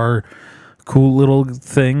they are cool little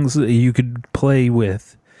things that you could play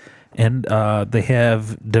with. And they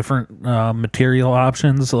have different material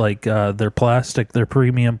options, like they're plastic, they're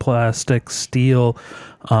premium plastic, steel,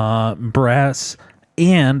 brass.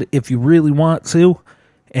 And if you really want to,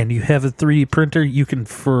 and you have a 3D printer, you can,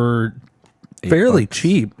 for fairly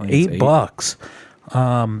cheap, $8,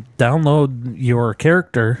 download your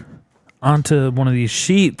character onto one of these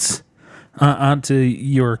sheets, onto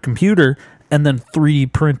your computer, and then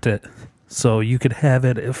 3D print it. So you could have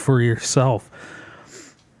it for yourself.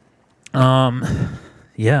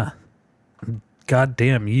 Yeah. God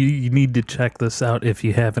damn, you need to check this out if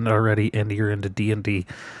you haven't already and you're into D&D.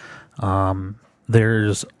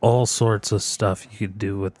 There's all sorts of stuff you could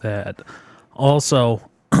do with that. Also,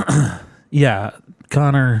 yeah,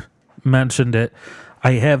 Connor mentioned it.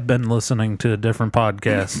 I have been listening to a different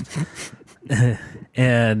podcast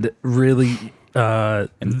and really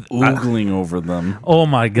Oogling over them. oh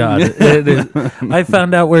my God. I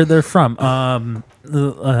found out where they're from.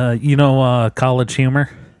 College Humor.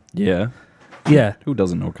 Yeah. Yeah. Who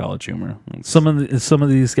doesn't know College Humor? Some of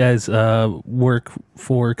these guys work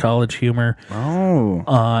for College Humor.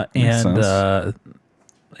 Oh.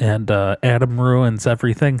 And Adam ruins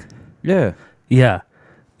everything. Yeah. Yeah.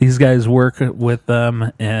 These guys work with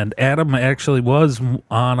them, and Adam actually was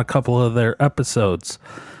on a couple of their episodes.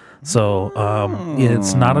 So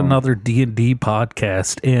it's not another D&D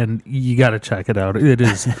podcast, and you got to check it out. It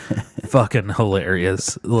is fucking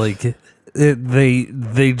hilarious.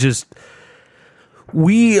 They just...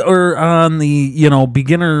 We are on the,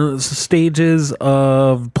 beginner stages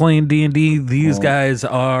of playing D&D. These guys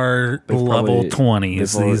are level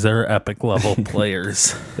 20s. These are epic level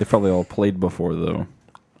players. They probably all played before, though.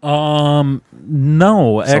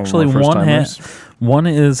 No, actually one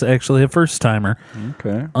is actually a first timer.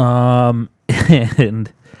 Okay.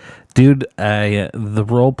 And dude, the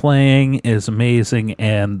role playing is amazing,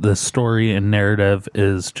 and the story and narrative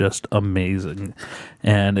is just amazing,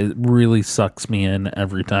 and it really sucks me in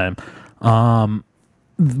every time.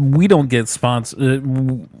 We don't get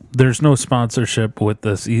there's no sponsorship with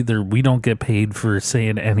this either. We don't get paid for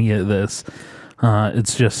saying any of this.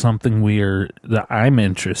 It's just something that I'm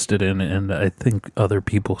interested in, and I think other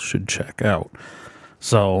people should check out.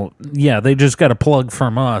 So yeah, they just got a plug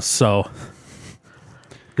from us. So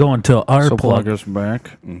going to our plug us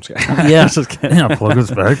back. Yeah, plug us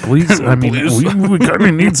back, please. I mean, we kind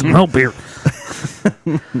of need some help here.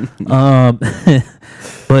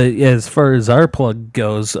 But as far as our plug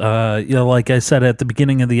goes, like I said at the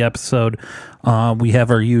beginning of the episode, we have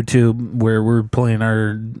our YouTube where we're playing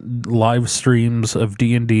our live streams of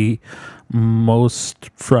D&D most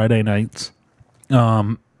Friday nights.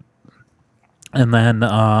 And then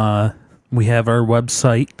we have our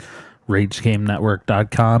website,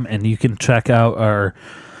 RageGameNetwork.com, and you can check out our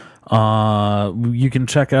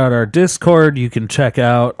Discord. You can check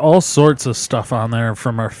out all sorts of stuff on there,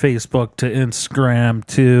 from our Facebook to Instagram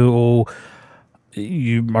to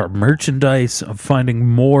our merchandise, finding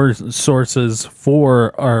more sources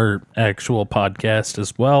for our actual podcast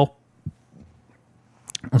as well.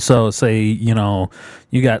 So say, you got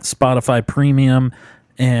Spotify Premium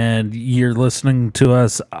and you're listening to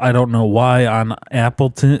us, I don't know why, on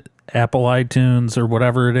Apple iTunes or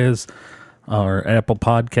whatever it is, or Apple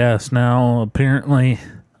Podcast now, apparently.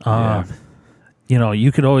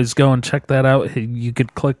 You could always go and check that out. You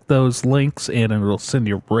could click those links and it'll send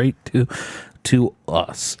you right to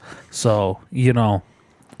us. So,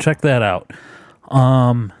 check that out.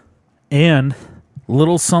 And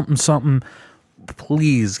little something,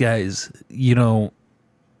 please, guys, if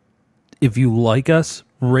you like us,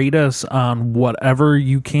 rate us on whatever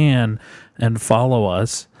you can and follow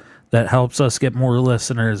us. that helps us get more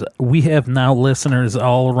listeners. We have now listeners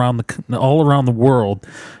all around the world,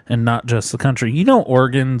 and not just the country. You know,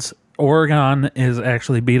 Oregon is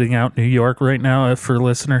actually beating out New York right now for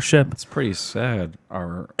listenership. It's pretty sad.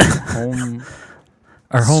 Our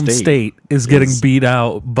home state is getting beat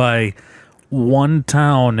out by one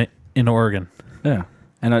town in Oregon. Yeah.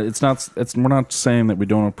 And we're not saying that we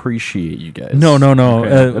don't appreciate you guys. No.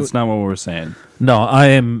 Okay? That's not what we're saying.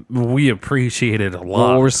 No, we appreciate it a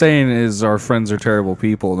lot. What we're saying is our friends are terrible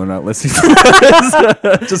people. They're not listening to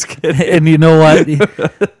us. Just kidding. And you know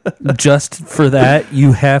what? Just for that,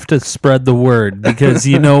 you have to spread the word, because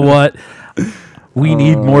you know what? We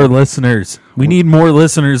need more listeners. We need more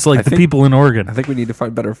listeners like the people in Oregon. I think we need to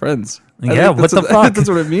find better friends. Yeah, what the fuck? I think that's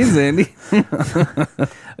what it means, Andy.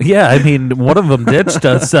 Yeah, I mean, one of them ditched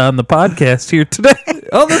us on the podcast here today.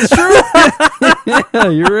 Oh, that's true. Yeah,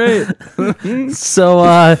 you're right. So,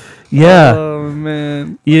 yeah. Oh,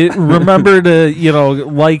 man. You remember to,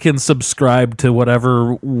 like and subscribe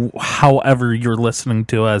to however you're listening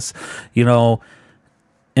to us,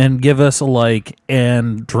 and give us a like,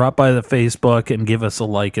 and drop by the Facebook and give us a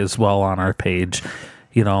like as well on our page.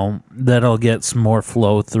 That'll get some more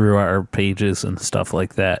flow through our pages and stuff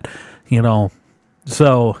like that.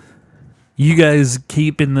 So you guys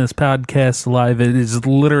keeping this podcast alive. It is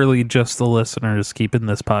literally just the listeners keeping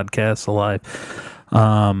this podcast alive.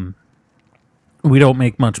 We don't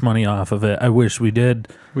make much money off of it. I wish we did.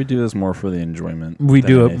 We do this more for the enjoyment. We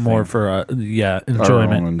do it more for enjoyment.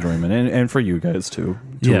 Our own enjoyment, and for you guys too.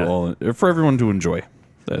 For everyone to enjoy.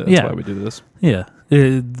 That's why we do this. Yeah.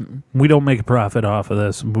 We don't make a profit off of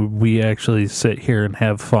this. We actually sit here and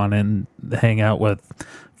have fun and hang out with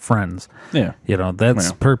friends. Yeah. That's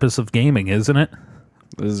the purpose of gaming, isn't it?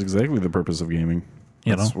 That is exactly the purpose of gaming.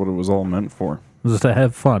 That's what it was all meant for. Is to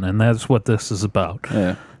have fun, and that's what this is about.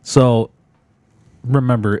 Yeah. So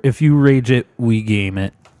remember, if you rage it, we game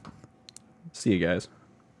it. See you guys.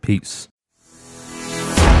 Peace.